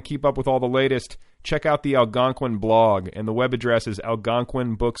 if you want to keep up with all the latest, check out the Algonquin blog. And the web address is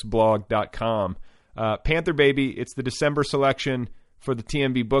algonquinbooksblog.com. Panther Baby, it's the December selection for the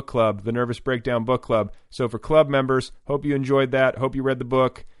TMB Book Club, the Nervous Breakdown Book Club. So for club members, hope you enjoyed that. Hope you read the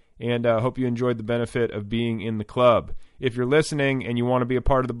book, and hope you enjoyed the benefit of being in the club. If you're listening and you want to be a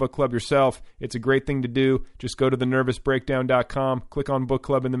part of the book club yourself, it's a great thing to do. Just go to thenervousbreakdown.com, click on Book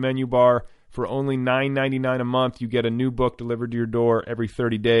Club in the menu bar. For only $9.99 a month, you get a new book delivered to your door every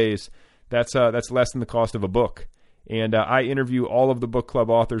 30 days. That's less than the cost of a book. And I interview all of the book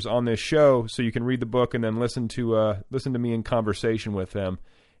club authors on this show, so you can read the book and then listen to me in conversation with them.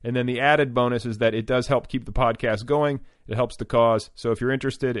 And then the added bonus is that it does help keep the podcast going. It helps the cause. So if you're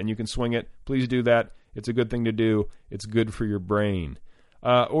interested and you can swing it, please do that. It's a good thing to do. It's good for your brain.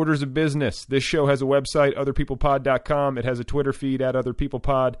 Orders of business. This show has a website, otherpeoplepod.com. It has a Twitter feed at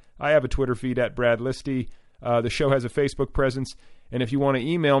otherpeoplepod. I have a Twitter feed at Brad Listy. The show has a Facebook presence. And if you want to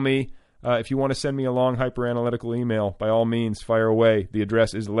email me, if you want to send me a long hyperanalytical email, by all means, fire away. The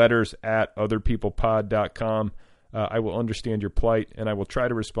address is letters@otherpeoplepod.com. I will understand your plight, and I will try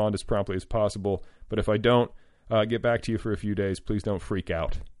to respond as promptly as possible. But if I don't get back to you for a few days, please don't freak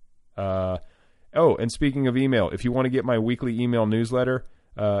out. And speaking of email, if you want to get my weekly email newsletter,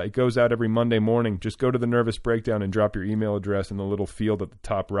 it goes out every Monday morning. Just go to the Nervous Breakdown and drop your email address in the little field at the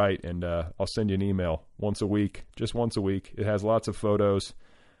top right, and I'll send you an email once a week, just once a week. It has lots of photos,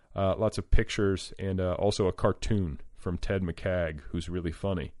 lots of pictures, and also a cartoon from Ted McCagg, who's really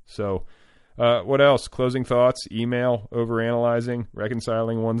funny. So what else? Closing thoughts, email, overanalyzing,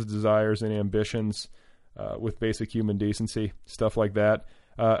 reconciling one's desires and ambitions with basic human decency, stuff like that.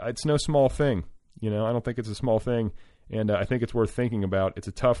 It's no small thing. I don't think it's a small thing, and I think it's worth thinking about. It's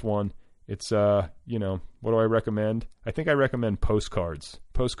a tough one. It's, what do I recommend? I think I recommend postcards.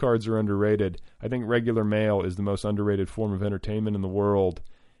 Postcards are underrated. I think regular mail is the most underrated form of entertainment in the world.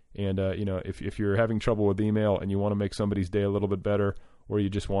 And, if you're having trouble with email and you want to make somebody's day a little bit better, or you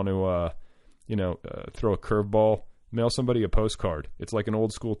just want to, throw a curveball, mail somebody a postcard. It's like an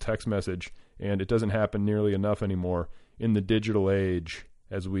old school text message, and it doesn't happen nearly enough anymore in the digital age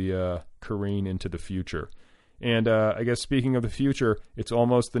as we careen into the future. And I guess speaking of the future, it's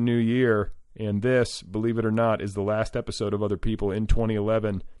almost the new year, and this, believe it or not, is the last episode of Other People in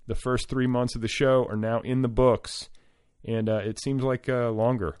 2011. The first 3 months of the show are now in the books, and it seems like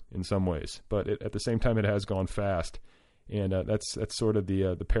longer in some ways, but at the same time it has gone fast. And that's sort of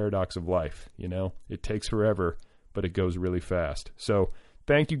the paradox of life, It takes forever, but it goes really fast. So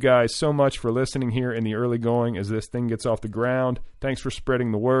thank you guys so much for listening here in the early going as this thing gets off the ground. Thanks for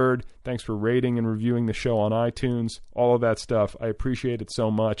spreading the word. Thanks for rating and reviewing the show on iTunes. All of that stuff. I appreciate it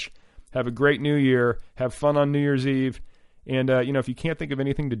so much. Have a great New Year. Have fun on New Year's Eve. And, if you can't think of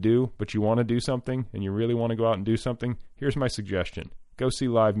anything to do, but you want to do something and you really want to go out and do something, here's my suggestion. Go see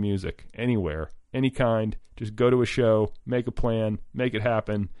live music anywhere, any kind. Just go to a show, make a plan, make it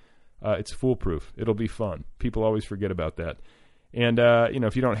happen. It's foolproof. It'll be fun. People always forget about that. And,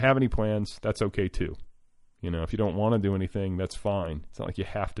 if you don't have any plans, that's okay too. If you don't want to do anything, that's fine. It's not like you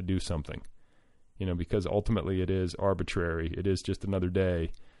have to do something, because ultimately it is arbitrary. It is just another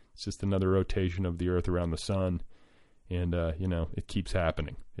day. It's just another rotation of the earth around the sun. And, it keeps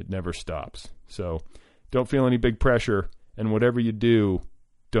happening. It never stops. So don't feel any big pressure. And whatever you do,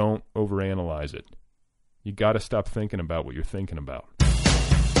 don't overanalyze it. You got to stop thinking about what you're thinking about.